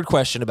my third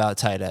question about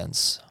tight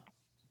ends.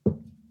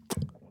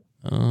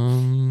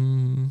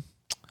 How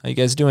you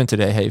guys doing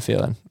today? How you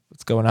feeling?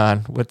 What's going on?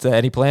 What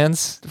any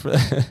plans?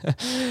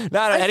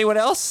 Anyone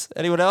else?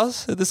 Anyone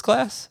else in this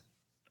class?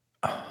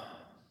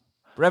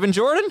 Brevin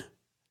Jordan?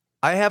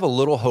 I have a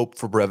little hope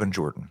for Brevin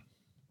Jordan.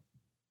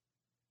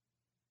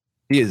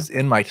 He is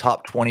in my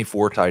top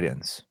 24 tight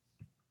ends.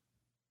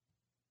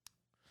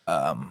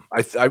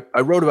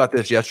 I wrote about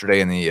this yesterday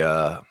in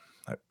the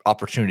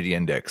opportunity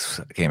index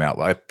that came out.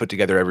 I put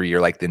together every year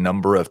like the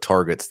number of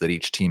targets that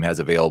each team has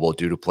available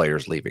due to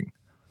players leaving.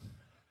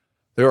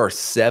 There are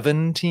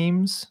 7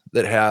 teams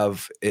that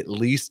have at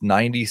least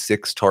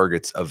 96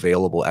 targets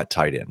available at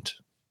tight end.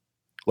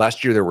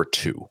 Last year there were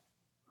 2.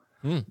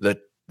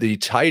 The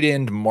tight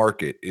end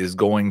market is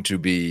going to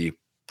be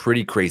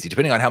pretty crazy,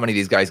 depending on how many of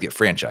these guys get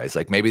franchised.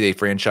 Like maybe they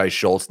franchise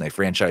Schultz and they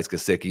franchise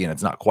Gesicki, and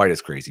it's not quite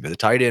as crazy. But the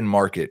tight end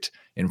market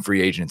in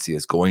free agency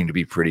is going to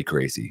be pretty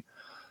crazy.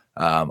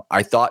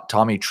 I thought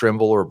Tommy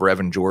Trimble or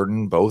Brevin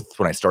Jordan, both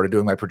when I started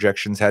doing my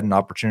projections, had an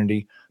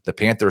opportunity. The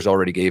Panthers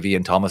already gave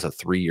Ian Thomas a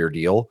 3-year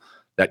deal.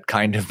 That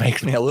kind of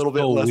makes me a little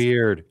bit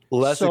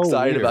less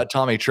excited about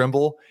Tommy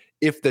Trimble.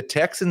 If the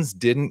Texans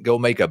didn't go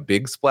make a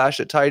big splash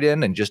at tight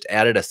end and just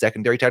added a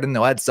secondary tight end,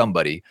 they'll add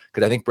somebody,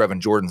 because I think Brevin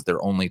Jordan's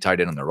their only tight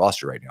end on their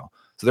roster right now.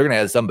 So they're going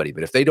to add somebody.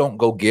 But if they don't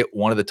go get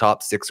one of the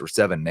top 6 or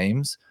 7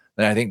 names,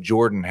 then I think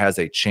Jordan has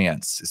a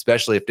chance,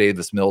 especially if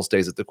Davis Mills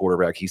stays at the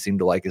quarterback. He seemed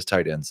to like his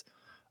tight ends,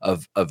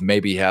 of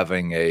maybe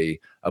having a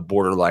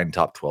borderline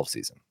top 12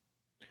 season.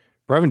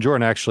 Brevin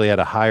Jordan actually had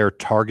a higher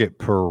target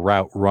per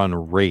route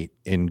run rate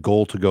in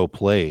goal-to-go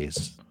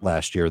plays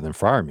last year than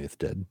Freiermuth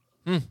did.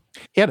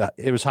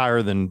 It was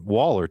higher than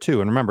Waller too.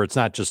 And remember, it's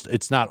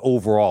not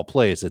overall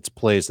plays. It's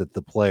plays that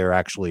the player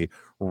actually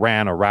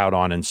ran a route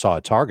on and saw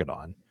a target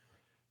on.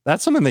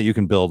 That's something that you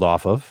can build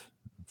off of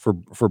for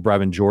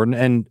Brevin Jordan.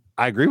 And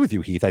I agree with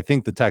you, Heath. I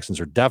think the Texans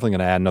are definitely going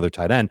to add another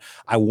tight end.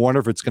 I wonder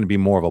if it's going to be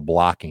more of a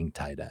blocking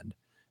tight end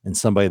and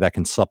somebody that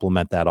can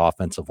supplement that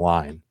offensive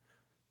line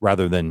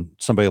rather than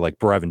somebody like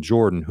Brevin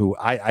Jordan, who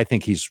I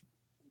think he's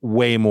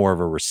way more of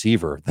a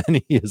receiver than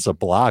he is a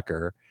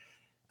blocker.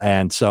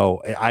 And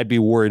so I'd be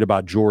worried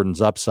about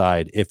Jordan's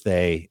upside if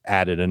they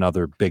added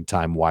another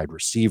big-time wide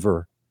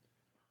receiver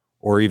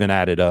or even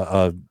added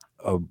a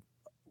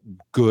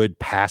good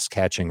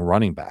pass-catching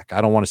running back.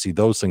 I don't want to see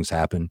those things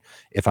happen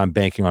if I'm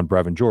banking on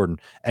Brevin Jordan.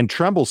 And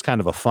Tremble's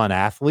kind of a fun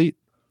athlete,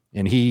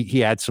 and he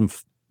had some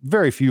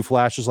very few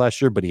flashes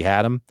last year, but he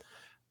had them.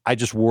 I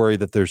just worry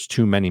that there's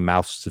too many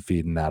mouths to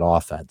feed in that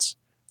offense,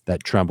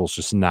 that Tremble's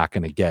just not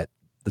going to get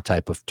the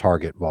type of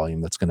target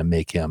volume that's going to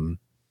make him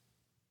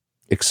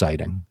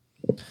exciting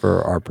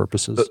for our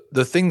purposes.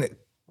 The thing that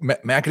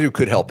McAdoo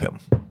could help him,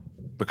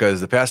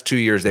 because the past 2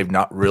 years they've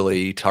not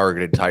really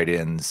targeted tight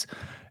ends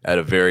at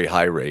a very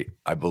high rate.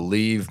 I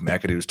believe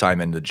McAdoo's time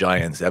in the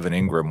Giants, Evan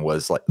Ingram I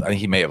think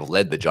he may have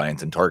led the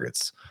Giants in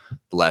targets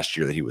the last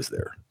year that he was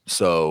there.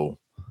 So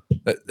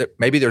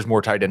maybe there's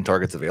more tight end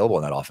targets available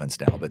in that offense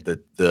now. But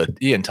the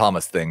Ian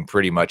Thomas thing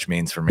pretty much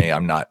means for me,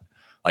 I'm not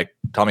like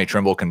Tommy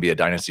Trimble can be a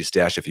dynasty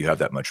stash if you have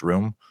that much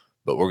room,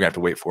 but we're gonna have to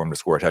wait for him to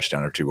score a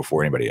touchdown or 2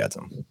 before anybody adds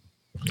him.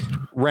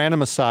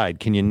 Random aside,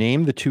 can you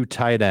name the 2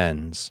 tight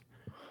ends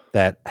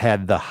that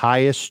had the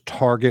highest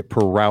target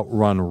per route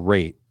run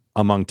rate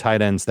among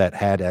tight ends that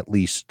had at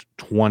least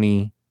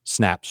 20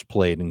 snaps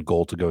played in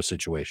goal-to-go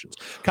situations?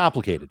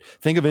 Complicated.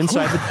 Think of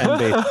inside the 10,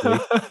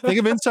 basically. Think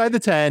of inside the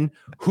 10.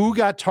 Who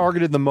got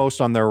targeted the most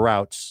on their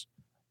routes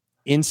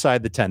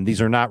inside the 10?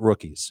 These are not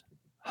rookies.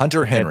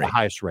 Hunter Henry. The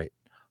highest rate.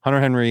 Hunter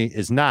Henry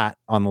is not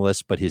on the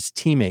list, but his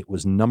teammate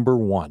was number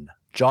 1.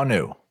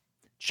 Jonnu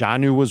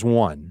was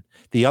 1.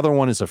 The other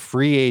one is a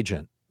free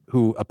agent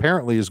who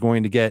apparently is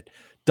going to get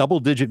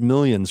double-digit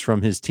millions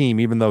from his team,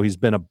 even though he's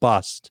been a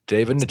bust.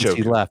 David Njoku.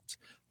 He left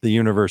the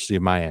University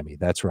of Miami.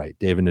 That's right,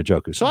 David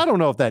Njoku. So I don't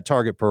know if that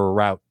target per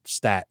route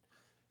stat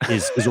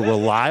is a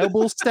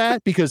reliable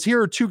stat, because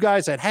here are two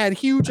guys that had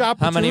huge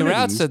opportunities. How many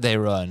routes did they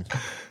run?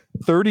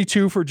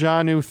 32 for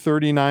Jonnu,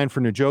 39 for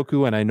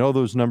Njoku, and I know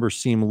those numbers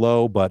seem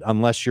low, but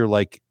unless you're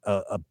like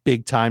a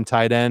big-time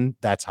tight end,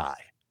 that's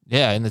high.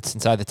 Yeah, and it's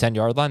inside the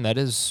 10-yard line. That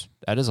is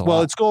a lot.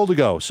 Well, it's goal to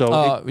go,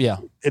 so yeah,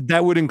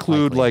 that would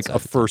include Likely like inside a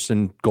first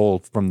and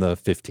goal from the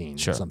 15,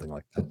 Sure. something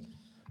like that.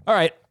 All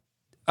right.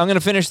 I'm going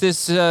to finish this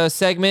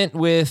segment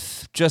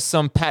with just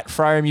some Pat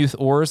Freiermuth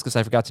ors, because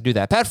I forgot to do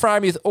that. Pat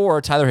Freiermuth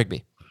or Tyler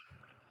Higbee?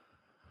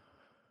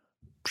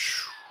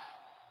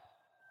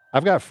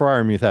 I've got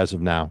Freiermuth as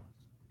of now.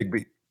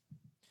 Higbee.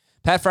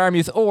 Pat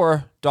Freiermuth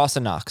or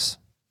Dawson Knox?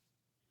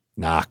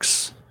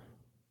 Knox.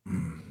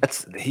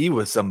 He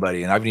was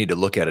somebody, and I need to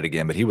look at it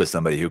again, but he was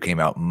somebody who came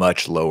out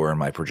much lower in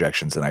my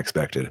projections than I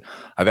expected.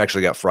 I've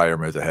actually got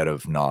Freiermuth ahead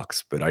of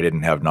Knox, but I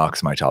didn't have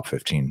Knox in my top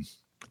 15.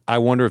 I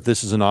wonder if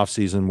this is an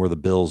offseason where the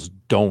Bills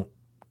don't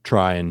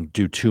try and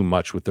do too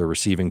much with their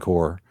receiving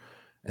core,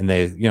 and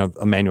they,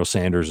 Emmanuel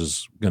Sanders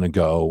is going to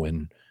go,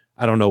 and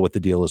I don't know what the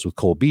deal is with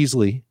Cole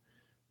Beasley,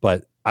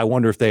 but I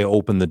wonder if they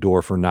open the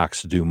door for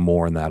Knox to do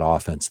more in that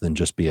offense than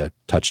just be a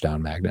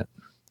touchdown magnet.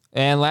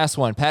 And last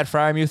one, Pat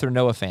Freiermuth or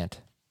Noah Fant?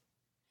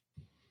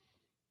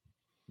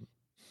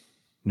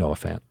 Noah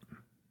Fant.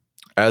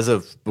 As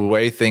of the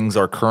way things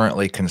are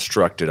currently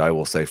constructed, I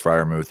will say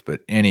Freiermuth,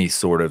 but any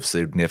sort of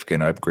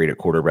significant upgrade at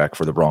quarterback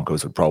for the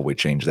Broncos would probably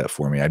change that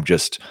for me. I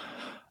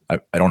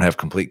don't have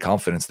complete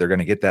confidence they're going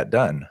to get that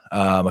done.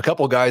 A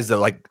couple of guys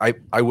that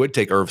I would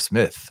take Irv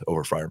Smith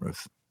over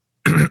Freiermuth.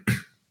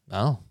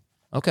 Oh,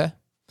 okay.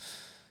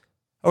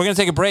 We're going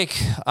to take a break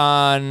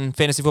on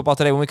Fantasy Football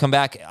Today. When we come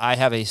back, I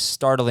have a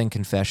startling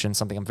confession,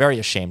 something I'm very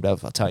ashamed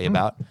of, I'll tell you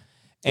about.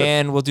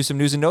 And we'll do some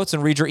news and notes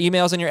and read your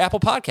emails and your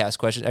Apple Podcast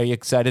questions. Are you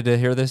excited to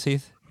hear this,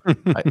 Heath?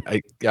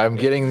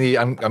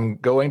 I'm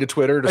going to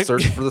Twitter to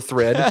search for the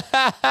thread.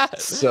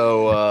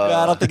 So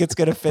I don't think it's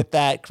going to fit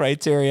that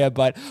criteria,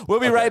 but we'll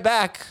be right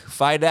back.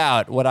 Find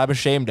out what I'm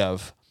ashamed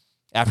of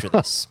after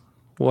this.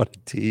 What a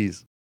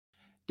tease.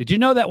 Did you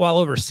know that while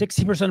over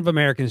 60% of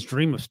Americans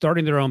dream of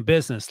starting their own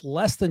business,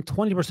 less than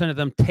 20% of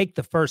them take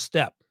the first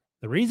step?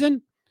 The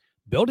reason?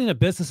 Building a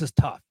business is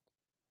tough.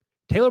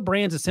 Taylor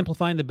Brands is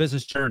simplifying the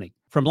business journey.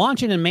 From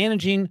launching and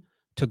managing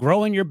to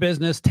growing your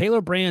business,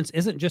 Taylor Brands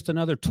isn't just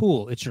another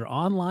tool. It's your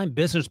online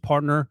business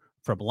partner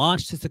from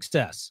launch to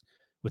success.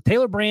 With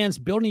Taylor Brands,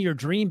 building your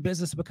dream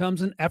business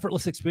becomes an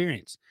effortless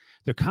experience.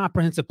 Their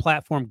comprehensive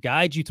platform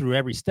guides you through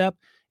every step,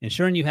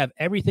 ensuring you have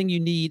everything you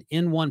need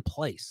in one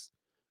place.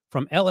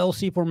 From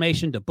LLC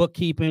formation to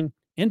bookkeeping,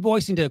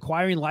 invoicing to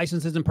acquiring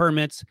licenses and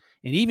permits,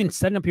 and even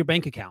setting up your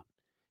bank account,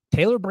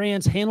 Taylor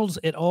Brands handles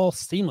it all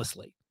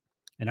seamlessly.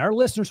 And our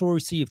listeners will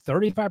receive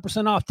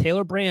 35% off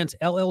Taylor Brands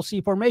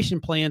LLC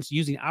formation plans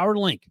using our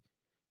link,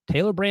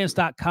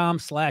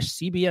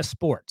 taylorbrands.com/CBS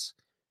Sports.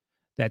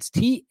 That's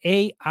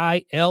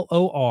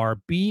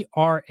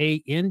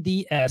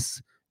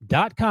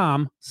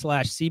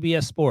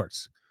TAILORBRANDS.com/CBS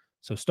Sports.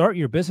 So start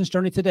your business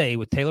journey today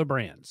with Taylor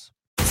Brands.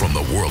 From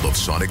the world of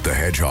Sonic the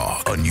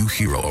Hedgehog, a new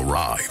hero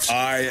arrives.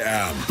 I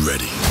am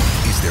ready.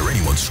 Is there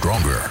anyone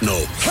stronger?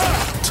 No.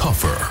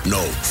 Tougher? No.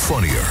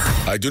 Funnier?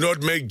 I do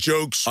not make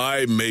jokes.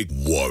 I make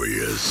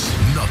warriors.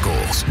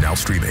 Knuckles, now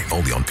streaming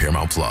only on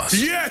Paramount Plus.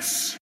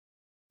 Yes!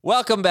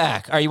 Welcome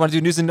back. All right, you want to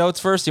do news and notes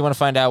first? You want to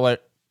find out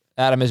what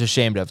Adam is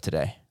ashamed of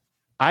today?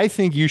 I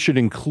think you should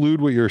include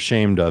what you're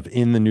ashamed of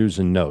in the news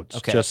and notes,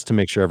 just to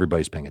make sure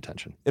everybody's paying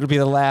attention. It'll be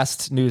the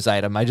last news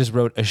item. I just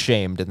wrote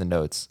ashamed in the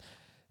notes.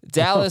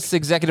 Dallas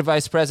Executive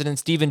Vice President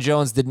Stephen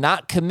Jones did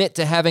not commit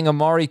to having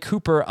Amari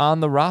Cooper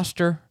on the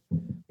roster.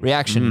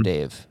 Reaction,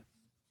 Dave?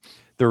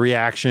 The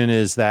reaction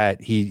is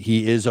that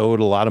he is owed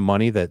a lot of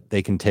money that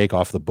they can take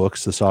off the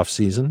books this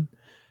offseason.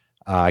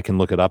 I can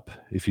look it up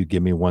if you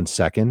give me 1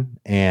 second.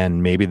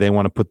 And maybe they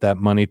want to put that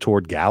money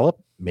toward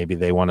Gallup. Maybe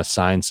they want to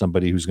sign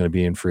somebody who's going to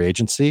be in free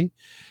agency.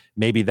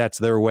 Maybe that's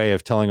their way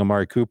of telling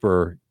Amari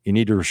Cooper, you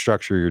need to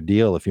restructure your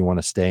deal if you want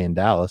to stay in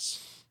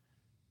Dallas.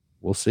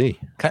 We'll see.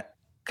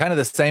 Kind of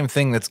the same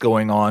thing that's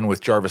going on with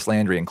Jarvis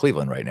Landry in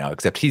Cleveland right now,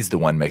 except he's the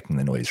one making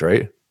the noise,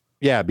 right?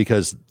 Yeah,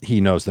 because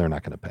he knows they're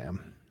not going to pay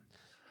him.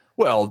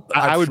 Well,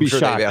 I would be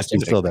shocked if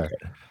he's still there.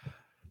 It.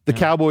 The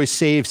Cowboys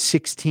saved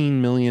 $16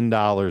 million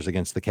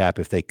against the cap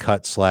if they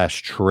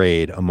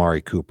cut/trade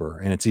Amari Cooper.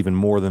 And it's even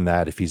more than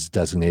that if he's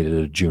designated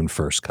a June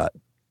 1st cut.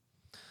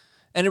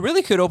 And it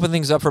really could open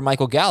things up for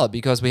Michael Gallup,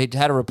 because we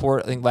had a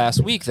report, I think,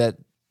 last week that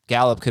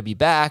Gallup could be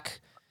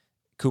back.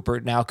 Cooper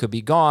now could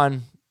be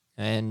gone.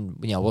 And,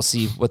 we'll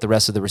see what the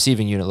rest of the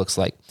receiving unit looks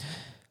like.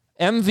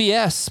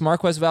 MVS,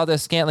 Marquez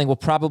Valdez-Scantling, will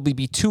probably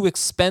be too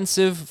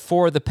expensive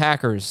for the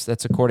Packers.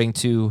 That's according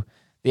to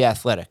The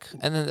Athletic.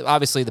 And then,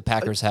 obviously, the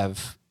Packers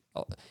have...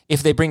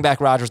 If they bring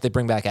back Rodgers, they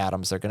bring back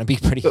Adams. They're going to be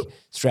pretty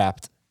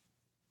strapped.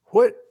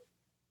 What?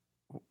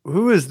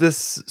 Who is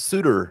this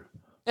suitor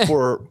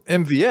for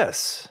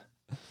MVS?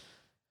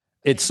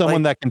 It's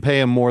someone that can pay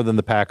him more than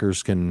the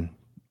Packers can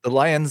The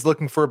Lions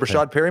looking for a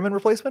Brashad Perryman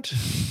replacement?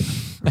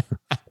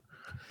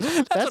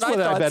 That's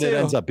what I bet it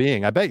ends up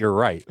being. I bet you're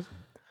right.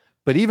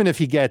 But even if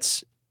he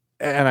gets,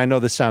 and I know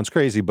this sounds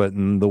crazy, but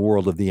in the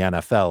world of the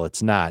NFL,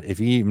 it's not.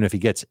 Even if he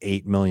gets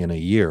 $8 million a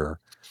year,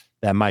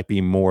 that might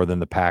be more than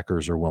the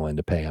Packers are willing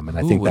to pay him. And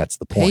I think that's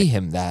the point. Pay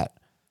him that.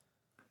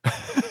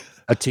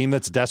 A team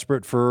that's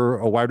desperate for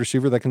a wide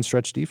receiver that can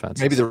stretch defense.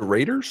 Maybe the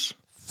Raiders?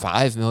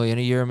 $5 million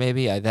a year,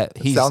 maybe.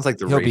 Sounds like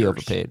he'll be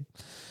overpaid.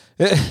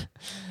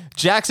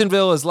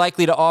 Jacksonville is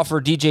likely to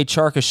offer DJ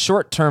Chark a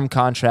short-term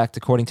contract,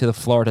 according to the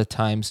Florida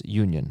Times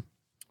Union.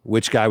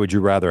 Which guy would you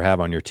rather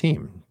have on your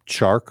team,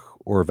 Chark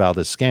or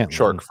Valdez-Scantling?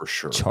 Chark for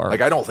sure. Chark.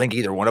 Like, I don't think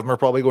either one of them are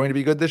probably going to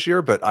be good this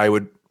year, but I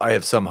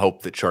have some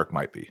hope that Chark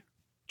might be.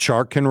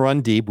 Chark can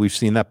run deep. We've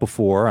seen that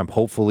before.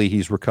 Hopefully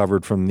he's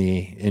recovered from the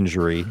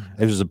injury.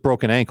 It was a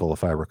broken ankle,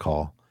 if I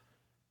recall.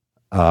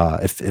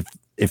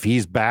 If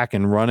he's back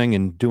and running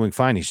and doing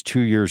fine, he's 2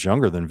 years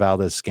younger than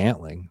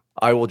Valdez-Scantling.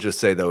 I will just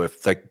say, though,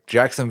 if like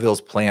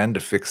Jacksonville's plan to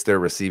fix their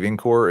receiving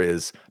core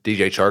is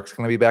DJ Chark's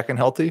going to be back and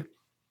healthy,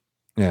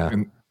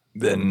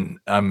 then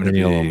I'm going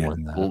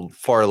to be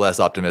far less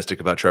optimistic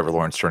about Trevor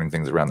Lawrence turning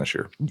things around this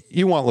year.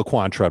 You want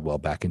Laquan Treadwell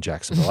back in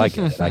Jacksonville. I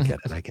get it. I get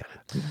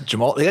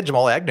it. They had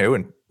Jamal Agnew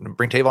and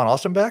bring Tavon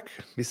Austin back.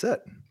 Be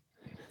set.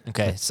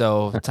 Okay,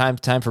 so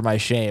time for my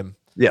shame.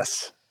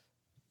 Yes.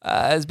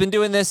 Has been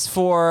doing this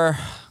for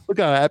look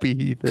how happy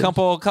he is.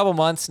 Couple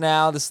months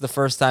now. This is the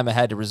first time I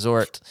had to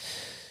resort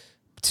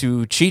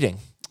to cheating,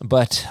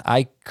 but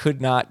I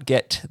could not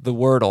get the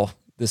Wordle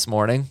this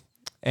morning,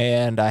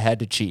 and I had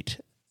to cheat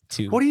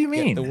to. What do you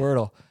mean the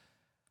Wordle?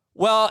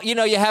 Well,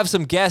 you have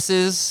some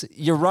guesses.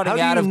 You're running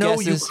out of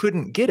guesses. You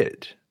couldn't get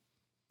it?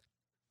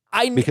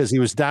 Because he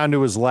was down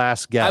to his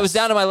last guess. I was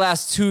down to my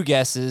last two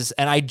guesses,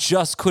 and I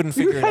just couldn't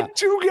figure it out. You had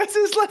two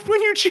guesses left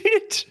when you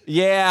cheated?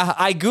 Yeah,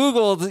 I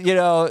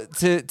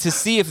Googled, to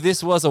see if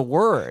this was a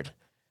word,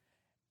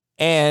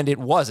 and it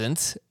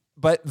wasn't.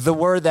 But the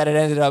word that it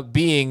ended up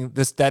being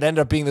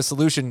the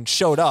solution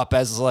showed up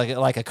as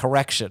like a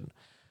correction.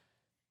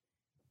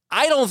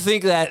 I don't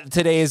think that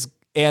today's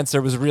answer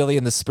was really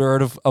in the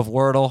spirit of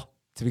Wordle.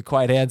 To be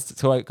quite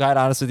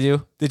honest with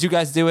you, did you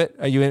guys do it?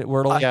 Are you in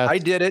Wordle? I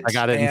did it. I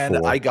got it, and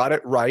I got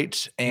it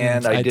right,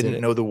 and I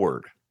didn't know the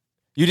word.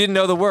 You didn't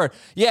know the word,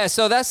 yeah.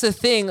 So that's the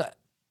thing.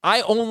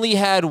 I only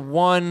had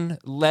one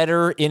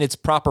letter in its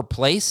proper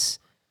place.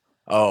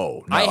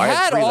 Oh, no, I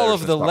had all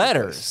of the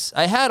letters.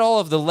 I had all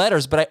of the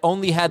letters, but I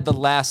only had the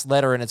last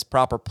letter in its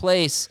proper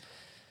place.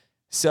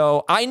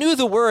 So I knew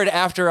the word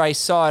after I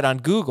saw it on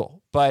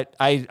Google, but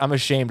I'm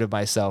ashamed of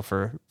myself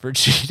for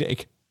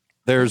cheating.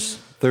 There's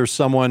a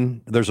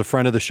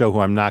friend of the show who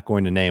I'm not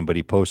going to name, but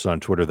he posted on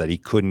Twitter that he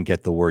couldn't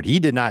get the word. He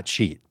did not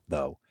cheat,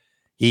 though.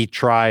 He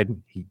tried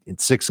in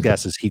 6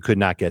 guesses. He could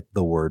not get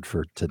the word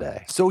for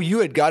today. So you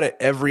had got it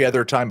every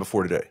other time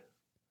before today?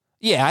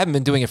 Yeah, I haven't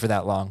been doing it for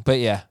that long, but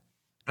yeah.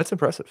 That's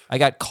impressive. I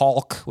got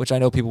caulk, which I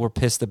know people were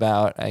pissed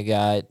about. I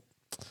got,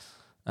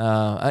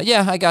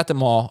 I got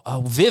them all.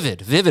 Oh,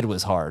 vivid. Vivid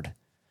was hard.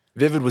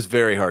 Vivid was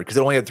very hard because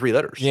it only had 3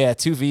 letters. Yeah,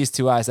 2 V's,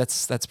 2 I's.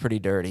 That's pretty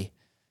dirty.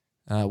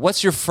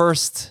 What's your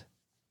first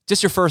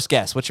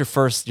guess? What's your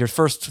first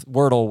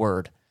Wordle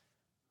word?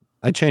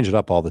 I change it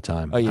up all the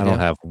time. Oh, I don't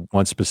have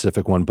one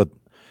specific one, but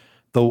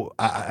though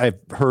I've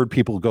heard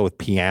people go with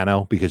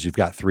piano because you've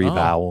got 3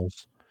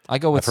 vowels. I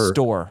go with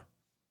store.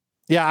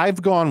 Yeah,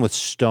 I've gone with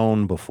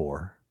stone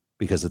before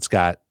because it's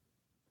got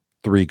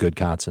 3 good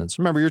consonants.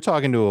 Remember, you're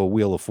talking to a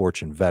Wheel of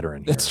Fortune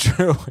veteran here. That's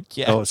true.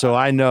 Yeah. So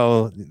I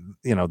know,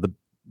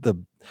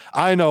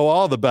 I know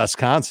all the best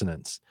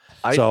consonants.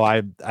 So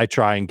I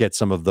try and get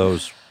some of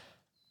those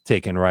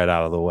taken right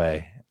out of the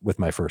way with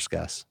my first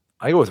guess.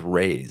 I go with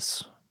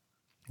raise.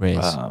 Raise.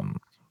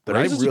 But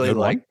I really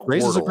like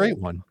raise is a great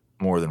one.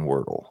 More than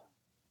Wordle.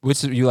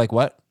 You like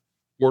what?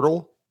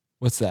 Wordle.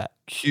 What's that?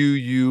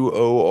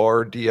 Quordle.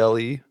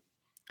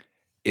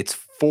 It's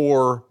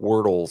 4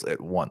 Wordles at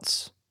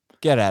once.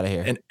 Get out of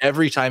here. And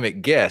every time you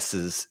guess,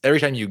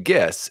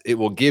 it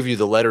will give you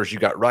the letters you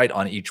got right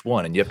on each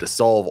one. And you have to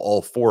solve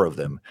all 4 of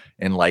them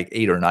in like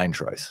 8 or 9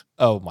 tries.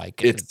 Oh my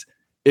goodness.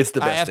 It's the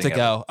best I have thing to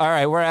go. All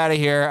right, we're out of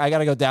here. I got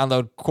to go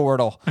download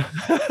Quordle.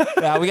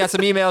 We got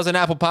some emails and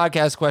Apple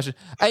Podcast questions.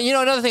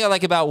 Another thing I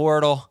like about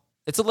Wordle,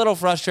 it's a little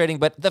frustrating,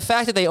 but the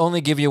fact that they only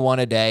give you 1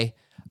 a day,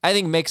 I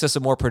think makes us a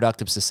more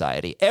productive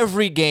society.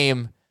 Every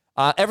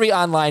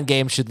online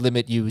game should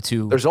limit you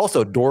to. There's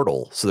also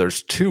Dordle. So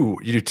there's 2,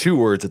 you do 2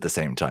 words at the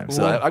same time.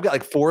 So I've got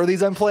like 4 of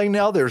these I'm playing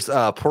now. There's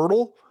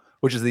Purtle,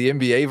 which is the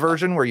NBA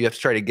version where you have to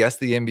try to guess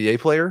the NBA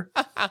player.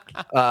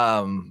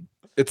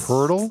 It's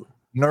Purtle.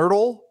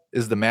 Nerdle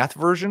is the math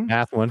version.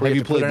 Math one. Have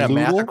you put in a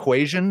math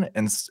equation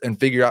and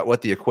figure out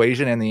what the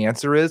equation and the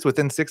answer is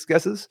within 6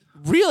 guesses?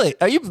 Really?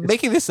 Are you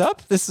making this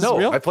up? This is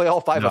real? I play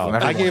all 5 of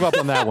them. I gave up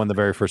on that one the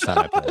very first time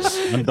I played.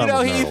 I'm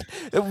done with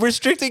Nerdle.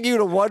 Restricting you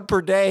to 1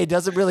 per day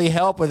doesn't really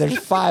help when there's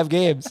 5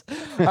 games.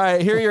 All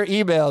right, here are your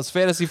emails.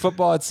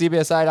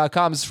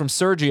 fantasyfootball@cbsi.com. This is from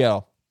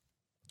Sergio.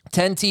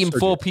 10-team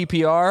full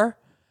PPR.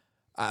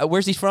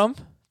 Where's he from,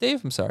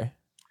 Dave? I'm sorry.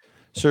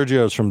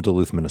 Sergio's from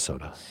Duluth,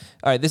 Minnesota.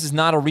 All right, this is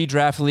not a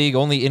redraft league,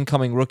 only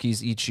incoming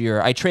rookies each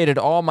year. I traded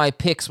all my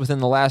picks within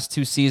the last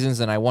 2 seasons,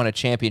 and I won a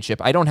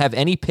championship. I don't have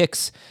any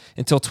picks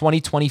until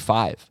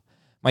 2025.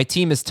 My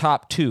team is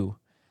top 2.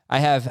 I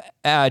have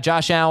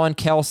Josh Allen,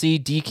 Kelsey,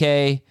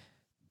 DK,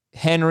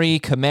 Henry,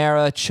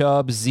 Kamara,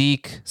 Chubb,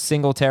 Zeke,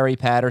 Singletary,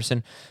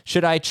 Patterson.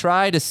 Should I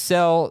try to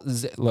sell?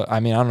 Look, I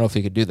mean, I don't know if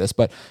we could do this,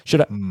 but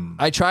should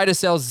I try to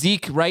sell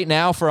Zeke right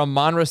now for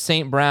Amon-Ra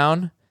St.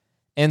 Brown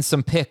and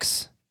some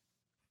picks?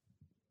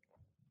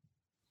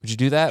 Would you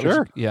do that?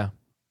 Sure. Yeah.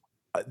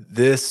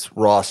 This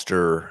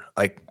roster,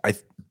 I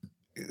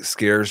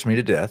scares me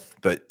to death.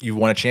 But you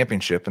won a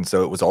championship, and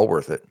so it was all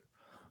worth it.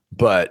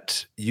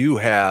 But you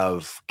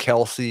have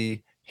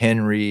Kelsey,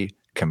 Henry,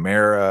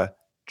 Kamara,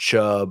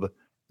 Chubb,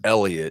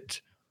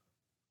 Elliott.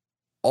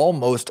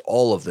 Almost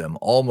all of them,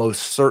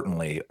 almost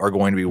certainly, are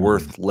going to be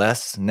worth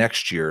less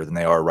next year than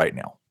they are right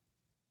now.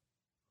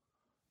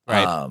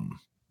 Right.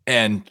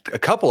 And a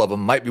couple of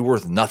them might be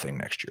worth nothing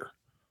next year.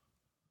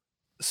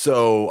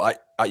 So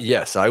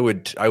yes, I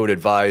would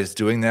advise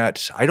doing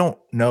that. I don't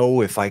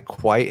know if I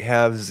quite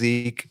have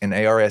Zeke and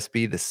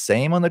ARSB the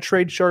same on the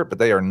trade chart, but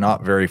they are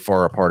not very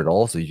far apart at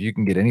all. So if you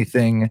can get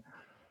anything,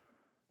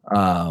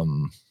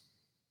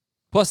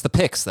 plus the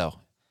picks though,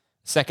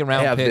 second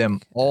round. I have pick.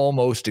 them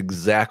almost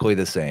exactly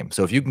the same.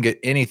 So if you can get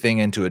anything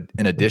into it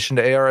in addition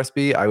to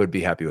ARSB, I would be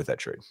happy with that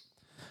trade.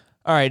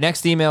 All right,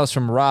 next email is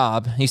from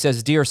Rob. He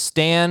says, "Dear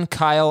Stan,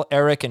 Kyle,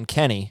 Eric, and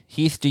Kenny."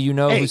 Heath, do you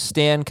know who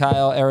Stan,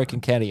 Kyle, Eric,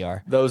 and Kenny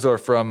are? Those are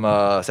from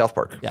South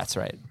Park. That's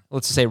right.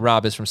 Let's say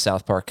Rob is from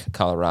South Park,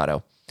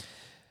 Colorado.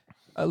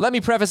 Let me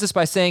preface this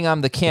by saying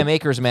I'm the Cam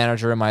Akers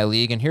manager in my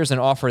league, and here's an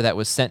offer that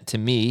was sent to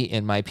me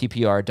in my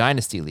PPR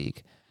Dynasty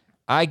League.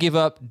 I give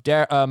up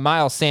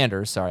Miles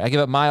Sanders. I give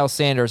up Miles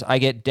Sanders. I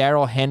get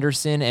Darrell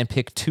Henderson and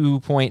pick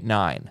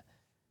 2.9.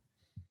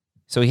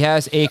 So he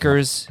has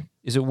Akers.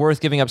 Is it worth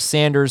giving up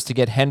Sanders to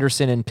get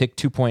Henderson and pick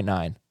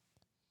 2.9?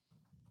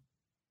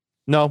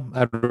 No,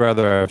 I'd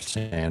rather have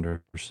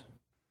Sanders.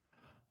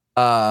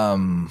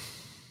 I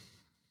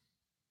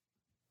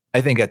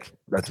think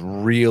that's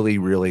really,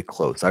 really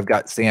close. I've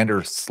got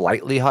Sanders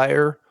slightly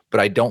higher, but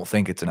I don't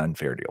think it's an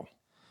unfair deal.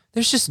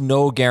 There's just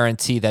no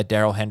guarantee that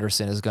Darrell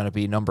Henderson is going to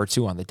be number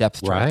 2 on the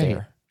depth chart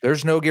there.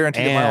 There's no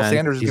guarantee that Miles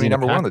Sanders is going to be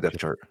number 1 on the depth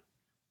chart.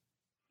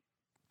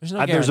 There's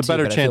a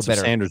better chance of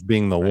Sanders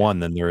being the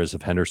 1 than there is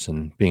of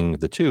Henderson being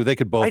the 2. They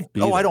could both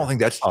be. I don't think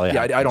that's.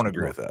 I don't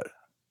agree with that.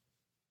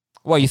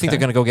 Well, you think they're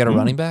going to go get a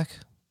running back?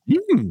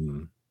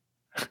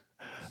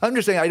 I'm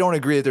just saying I don't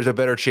agree that there's a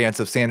better chance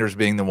of Sanders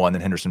being the 1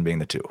 than Henderson being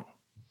the 2.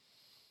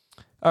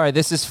 All right,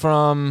 this is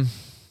from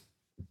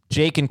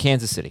Jake in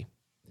Kansas City,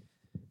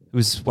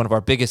 who's one of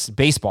our biggest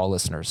baseball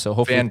listeners. So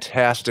hopefully,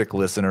 fantastic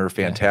listener,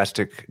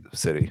 fantastic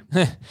city.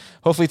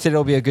 Hopefully today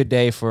will be a good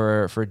day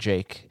for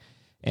Jake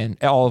and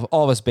all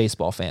of us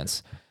baseball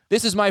fans.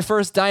 This is my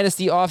first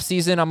Dynasty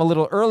offseason. I'm a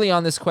little early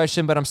on this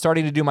question, but I'm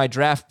starting to do my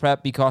draft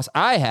prep because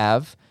I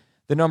have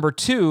the number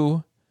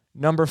 2,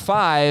 number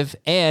 5,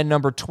 and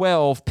number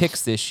 12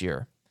 picks this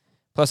year,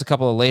 plus a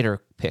couple of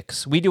later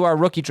picks. We do our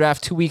rookie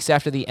draft 2 weeks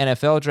after the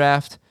NFL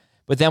draft,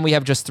 but then we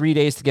have just 3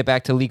 days to get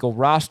back to legal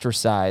roster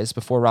size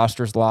before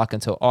rosters lock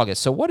until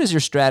August. So what is your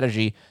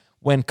strategy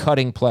when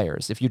cutting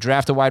players? If you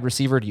draft a wide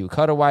receiver, do you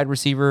cut a wide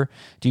receiver?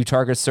 Do you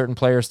target certain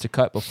players to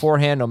cut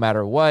beforehand no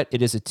matter what?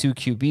 It is a 2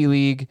 QB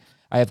league.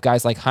 I have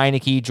guys like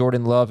Heineke,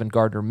 Jordan Love, and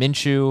Gardner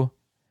Minshew.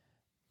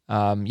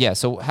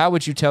 So how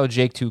would you tell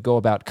Jake to go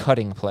about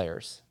cutting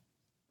players?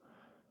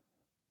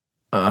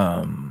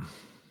 I'd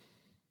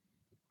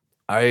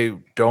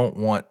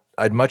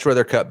much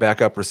rather cut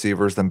backup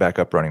receivers than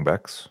backup running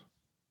backs.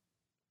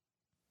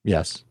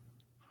 Yes.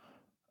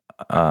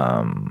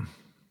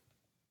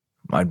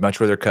 I'd much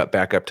rather cut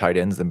backup tight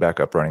ends than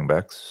backup running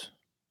backs.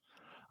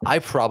 I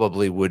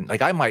probably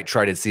wouldn't. I might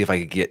try to see if I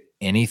could get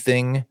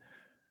anything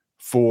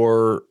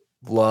for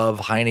Love,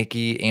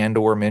 Heineke, and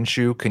or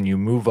Minshew. Can you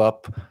move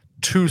up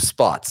 2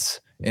 spots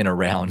in a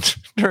round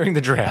during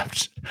the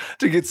draft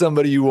to get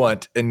somebody you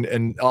want and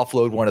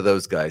offload one of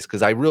those guys?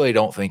 Because I really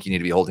don't think you need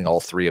to be holding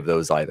all 3 of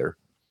those either.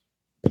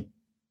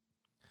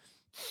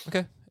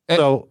 Okay.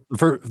 So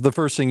the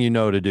first thing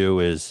to do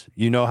is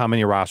how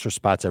many roster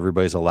spots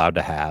everybody's allowed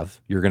to have.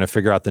 You're going to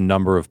figure out the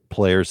number of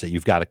players that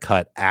you've got to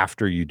cut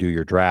after you do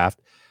your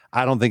draft.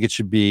 I don't think it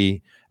should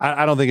be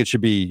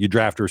you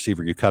draft a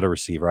receiver, you cut a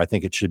receiver. I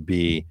think it should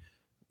be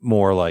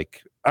more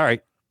like, all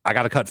right, I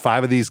got to cut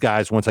 5 of these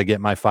guys once I get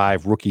my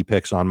 5 rookie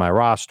picks on my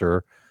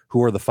roster.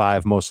 Who are the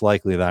 5 most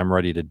likely that I'm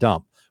ready to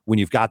dump? When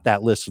you've got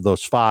that list of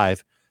those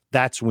 5,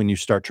 that's when you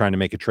start trying to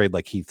make a trade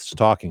like Heath's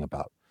talking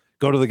about.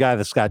 Go to the guy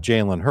that's got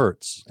Jalen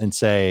Hurts and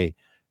say,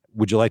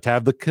 would you like to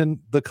have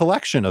the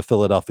collection of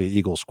Philadelphia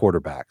Eagles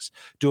quarterbacks?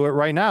 Do it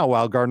right now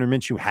while Gardner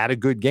Minshew had a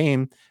good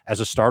game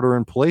as a starter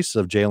in place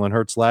of Jalen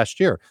Hurts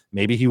last year.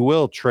 Maybe he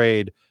will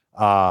trade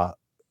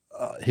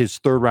his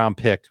 3rd round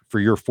pick for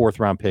your 4th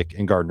round pick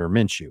in Gardner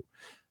Minshew.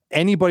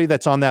 Anybody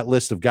that's on that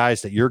list of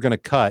guys that you're going to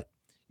cut,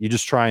 you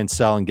just try and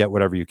sell and get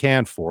whatever you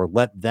can for.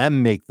 Let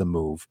them make the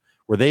move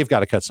where they've got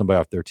to cut somebody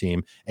off their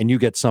team, and you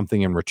get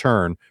something in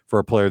return for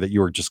a player that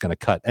you were just going to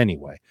cut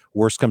anyway.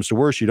 Worst comes to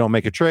worst, you don't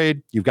make a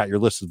trade. You've got your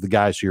list of the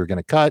guys who you're going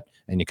to cut,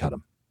 and you cut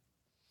them.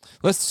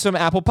 Let's do some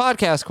Apple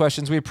Podcast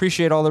questions. We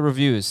appreciate all the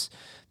reviews.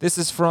 This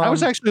is from... I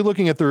was actually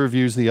looking at the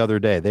reviews the other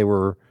day. They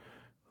were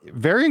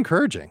very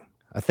encouraging.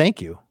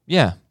 Thank you.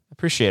 Yeah,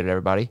 appreciate it,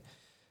 everybody.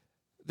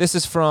 This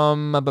is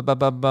from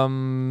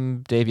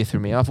Dave, you threw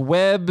me off.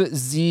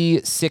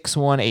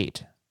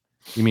 WebZ618.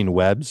 You mean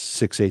Webbs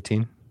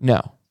 618?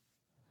 No.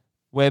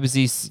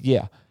 WebZ,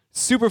 yeah.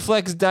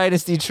 Superflex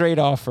Dynasty trade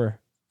offer.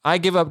 I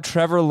give up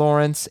Trevor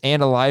Lawrence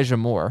and Elijah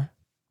Moore.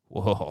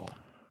 Whoa.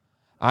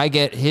 I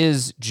get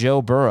his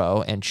Joe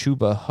Burrow and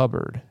Chuba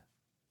Hubbard.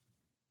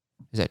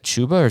 Is that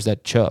Chuba or is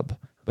that Chubb?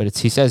 But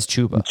he says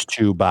Chuba. It's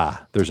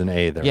Chuba. There's an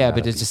A there. Yeah,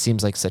 but it just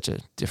seems like such a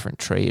different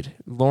trade.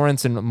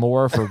 Lawrence and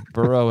Moore for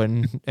Burrow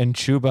and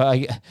Chuba.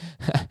 I'd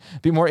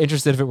be more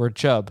interested if it were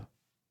Chubb.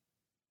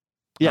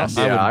 Yes.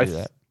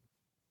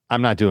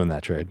 I'm not doing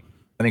that trade.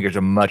 I think there's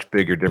a much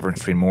bigger difference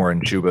between Moore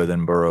and Chuba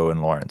than Burrow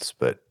and Lawrence.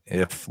 But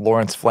if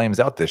Lawrence flames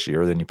out this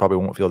year, then you probably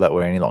won't feel that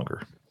way any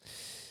longer.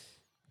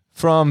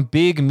 From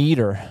Big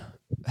Meter,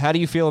 how do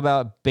you feel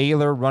about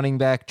Baylor running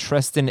back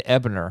Treston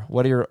Ebner?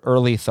 What are your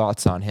early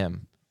thoughts on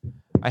him?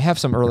 I have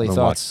some early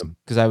thoughts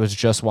because I was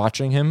just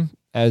watching him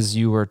as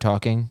you were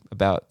talking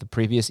about the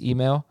previous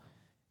email.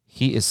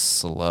 He is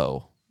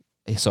slow.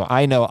 So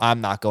I know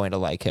I'm not going to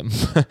like him.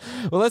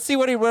 Well, let's see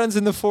what he runs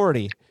in the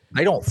 40.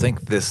 I don't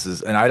think this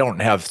is, and I don't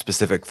have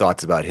specific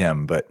thoughts about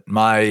him, but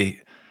my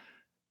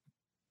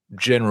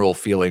general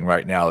feeling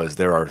right now is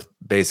there are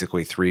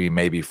basically 3,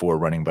 maybe 4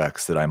 running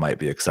backs that I might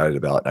be excited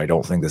about. I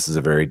don't think this is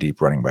a very deep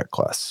running back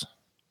class.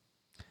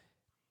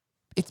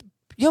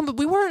 But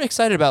we weren't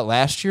excited about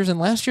last year's, and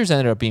last year's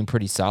ended up being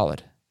pretty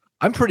solid.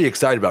 I'm pretty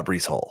excited about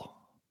Breece Hall.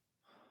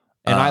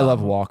 And I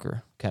love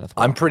Walker, Kenneth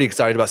Walker. I'm pretty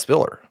excited about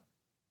Spiller.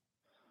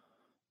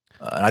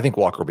 And I think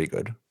Walker will be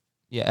good.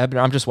 Yeah, Ebner.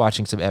 I'm just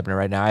watching some Ebner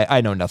right now.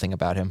 I know nothing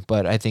about him,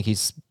 but I think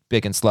he's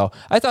big and slow.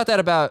 I thought that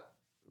about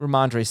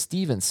Ramondre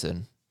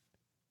Stevenson,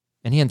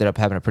 and he ended up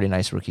having a pretty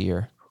nice rookie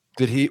year.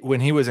 Did he,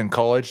 when he was in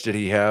college, did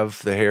he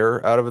have the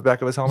hair out of the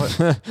back of his helmet?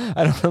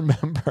 I don't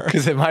remember.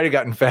 Because it might have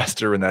gotten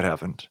faster when that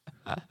happened.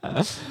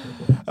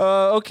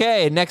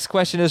 Okay, next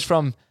question is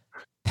from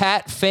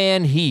Pat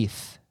Fan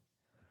Heath.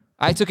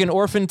 I took an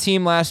orphan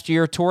team last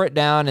year, tore it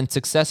down, and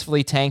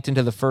successfully tanked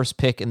into the first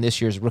pick in this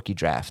year's rookie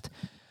draft.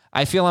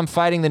 I feel I'm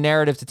fighting the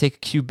narrative to take a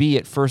QB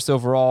at first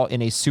overall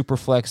in a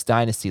Superflex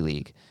Dynasty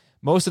League.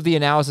 Most of the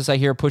analysis I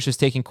hear pushes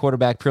taking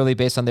quarterback purely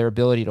based on their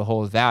ability to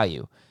hold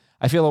value.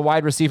 I feel a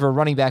wide receiver or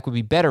running back would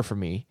be better for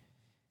me.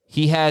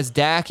 He has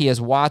Dak, he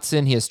has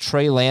Watson, he has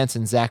Trey Lance,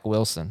 and Zach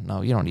Wilson.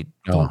 No, you don't need...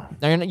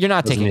 You're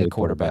not taking a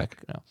quarterback.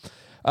 No.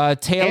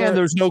 Taylor... And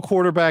there's no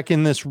quarterback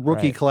in this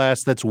rookie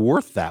class that's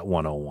worth that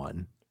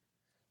 101.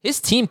 His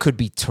team could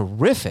be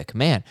terrific,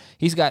 man.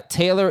 He's got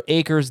Taylor,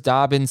 Akers,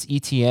 Dobbins,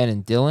 Etienne,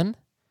 and Dillon.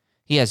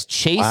 He has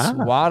Chase,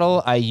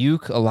 Waddle,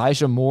 Ayuk,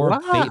 Elijah Moore,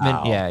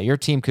 Bateman. Yeah, your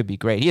team could be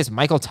great. He has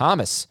Michael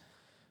Thomas.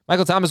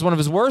 Michael Thomas is one of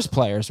his worst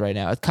players right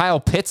now. Kyle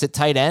Pitts at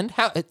tight end.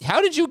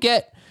 How did you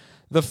get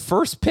the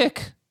first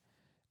pick?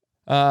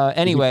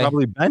 Anyway, he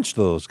probably benched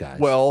those guys.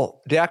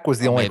 Well, Dak was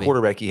the only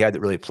quarterback he had that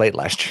really played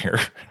last year.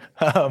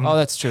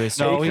 That's true.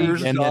 So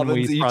Akers,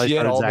 Dobbins,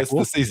 Etienne all missed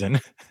the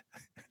season.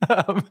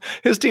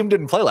 His team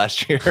didn't play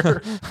last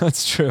year.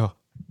 That's true.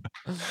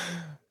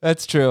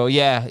 That's true.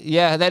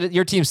 Yeah. That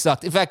your team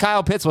sucked. In fact,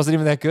 Kyle Pitts wasn't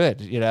even that good,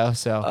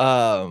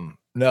 So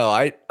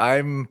no,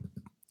 I'm.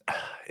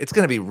 It's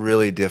going to be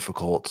really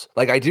difficult.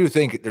 Like, I do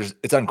think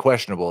it's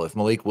unquestionable if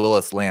Malik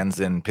Willis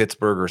lands in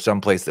Pittsburgh or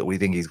someplace that we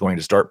think he's going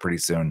to start pretty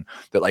soon,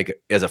 that like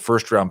as a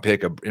first round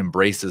pick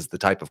embraces the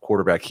type of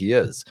quarterback he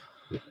is.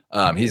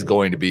 He's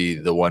going to be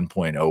the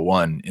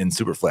 1.01 in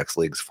Superflex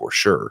leagues for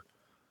sure.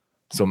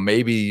 So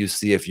maybe you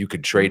see if you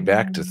could trade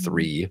back to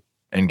 3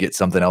 and get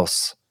something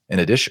else in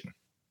addition.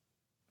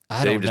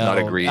 Dave does not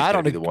agree. I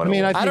don't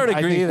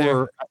agree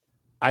either.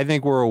 I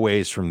think we're a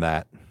ways from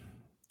that.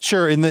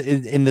 Sure, in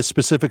the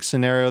specific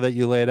scenario that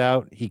you laid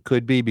out, he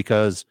could be,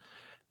 because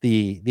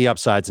the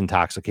upside's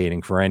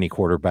intoxicating for any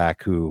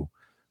quarterback who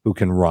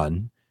can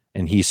run,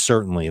 and he's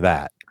certainly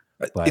that.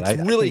 But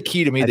it's really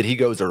key to me that he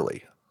goes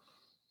early.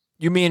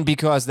 You mean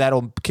because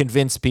that'll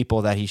convince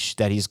people that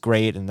he's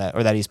great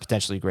or that he's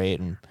potentially great?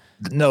 And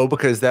no,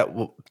 because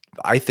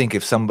I think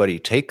if somebody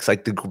takes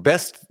like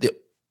the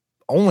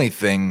only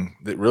thing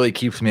that really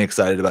keeps me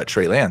excited about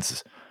Trey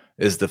Lance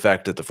is the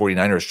fact that the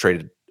 49ers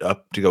traded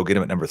up to go get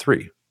him at number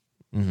 3.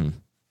 Mm-hmm.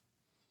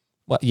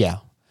 Well, yeah,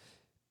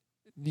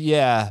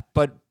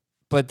 but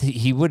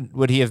he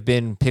would he have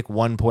been pick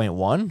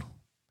 1.1?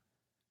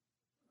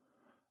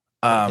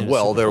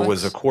 Well, there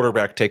was a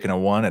quarterback taking a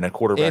 1 and a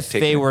quarterback taking a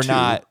 2.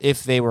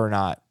 If they were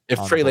not.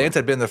 If Trey Lance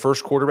had been the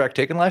first quarterback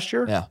taken last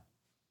year, yeah,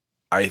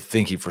 I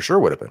think he for sure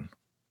would have been.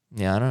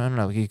 Yeah, I don't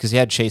know, because he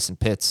had Chase and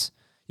Pitts.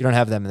 You don't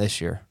have them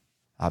this year,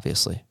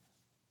 obviously.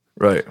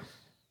 Right.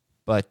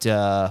 But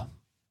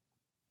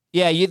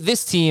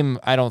this team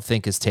I don't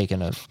think has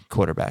taken a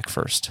quarterback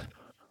first.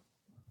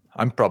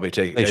 I'm probably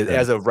taking,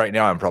 as of right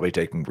now, I'm probably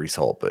taking Breece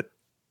Hall, but.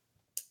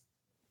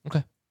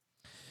 Okay.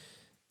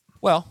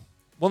 Well,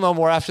 we'll know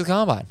more after the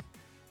combine,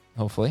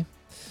 hopefully.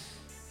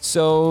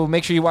 So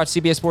make sure you watch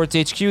CBS Sports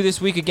HQ this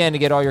week again to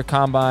get all your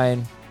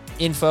combine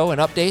info and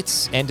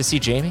updates and to see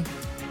Jamie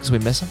because we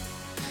miss him.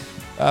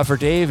 For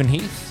Dave and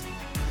Heath,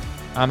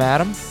 I'm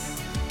Adam,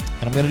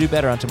 and I'm going to do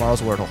better on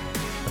tomorrow's Wordle.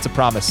 That's a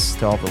promise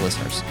to all the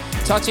listeners.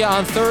 Talk to you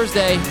on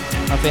Thursday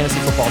on Fantasy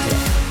Football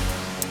Today.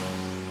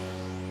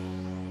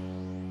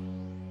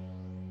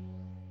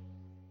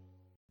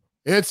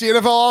 It's the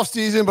NFL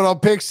offseason, but on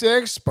Pick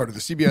Six, part of the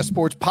CBS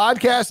Sports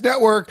Podcast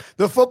Network,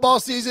 the football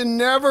season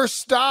never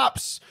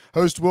stops.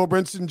 Host Will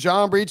Brinson,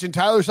 John Breach, and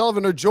Tyler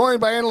Sullivan are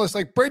joined by analysts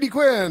like Brady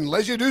Quinn,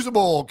 Lesia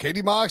Duzable,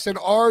 Katie Mox, and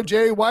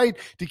RJ White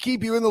to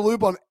keep you in the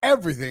loop on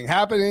everything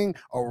happening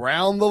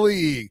around the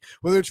league.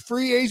 Whether it's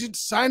free agents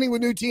signing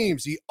with new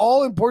teams, the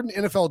all-important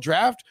NFL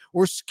draft,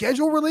 or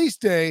schedule release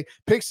day,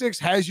 Pick Six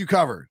has you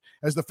covered.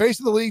 As the face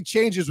of the league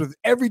changes with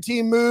every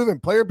team move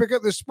and player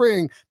pickup this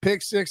spring,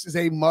 Pick Six is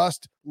a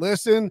must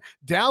listen.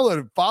 Download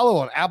and follow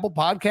on Apple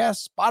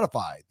Podcasts,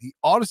 Spotify, the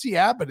Odyssey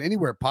app, and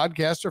anywhere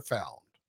podcasts are found.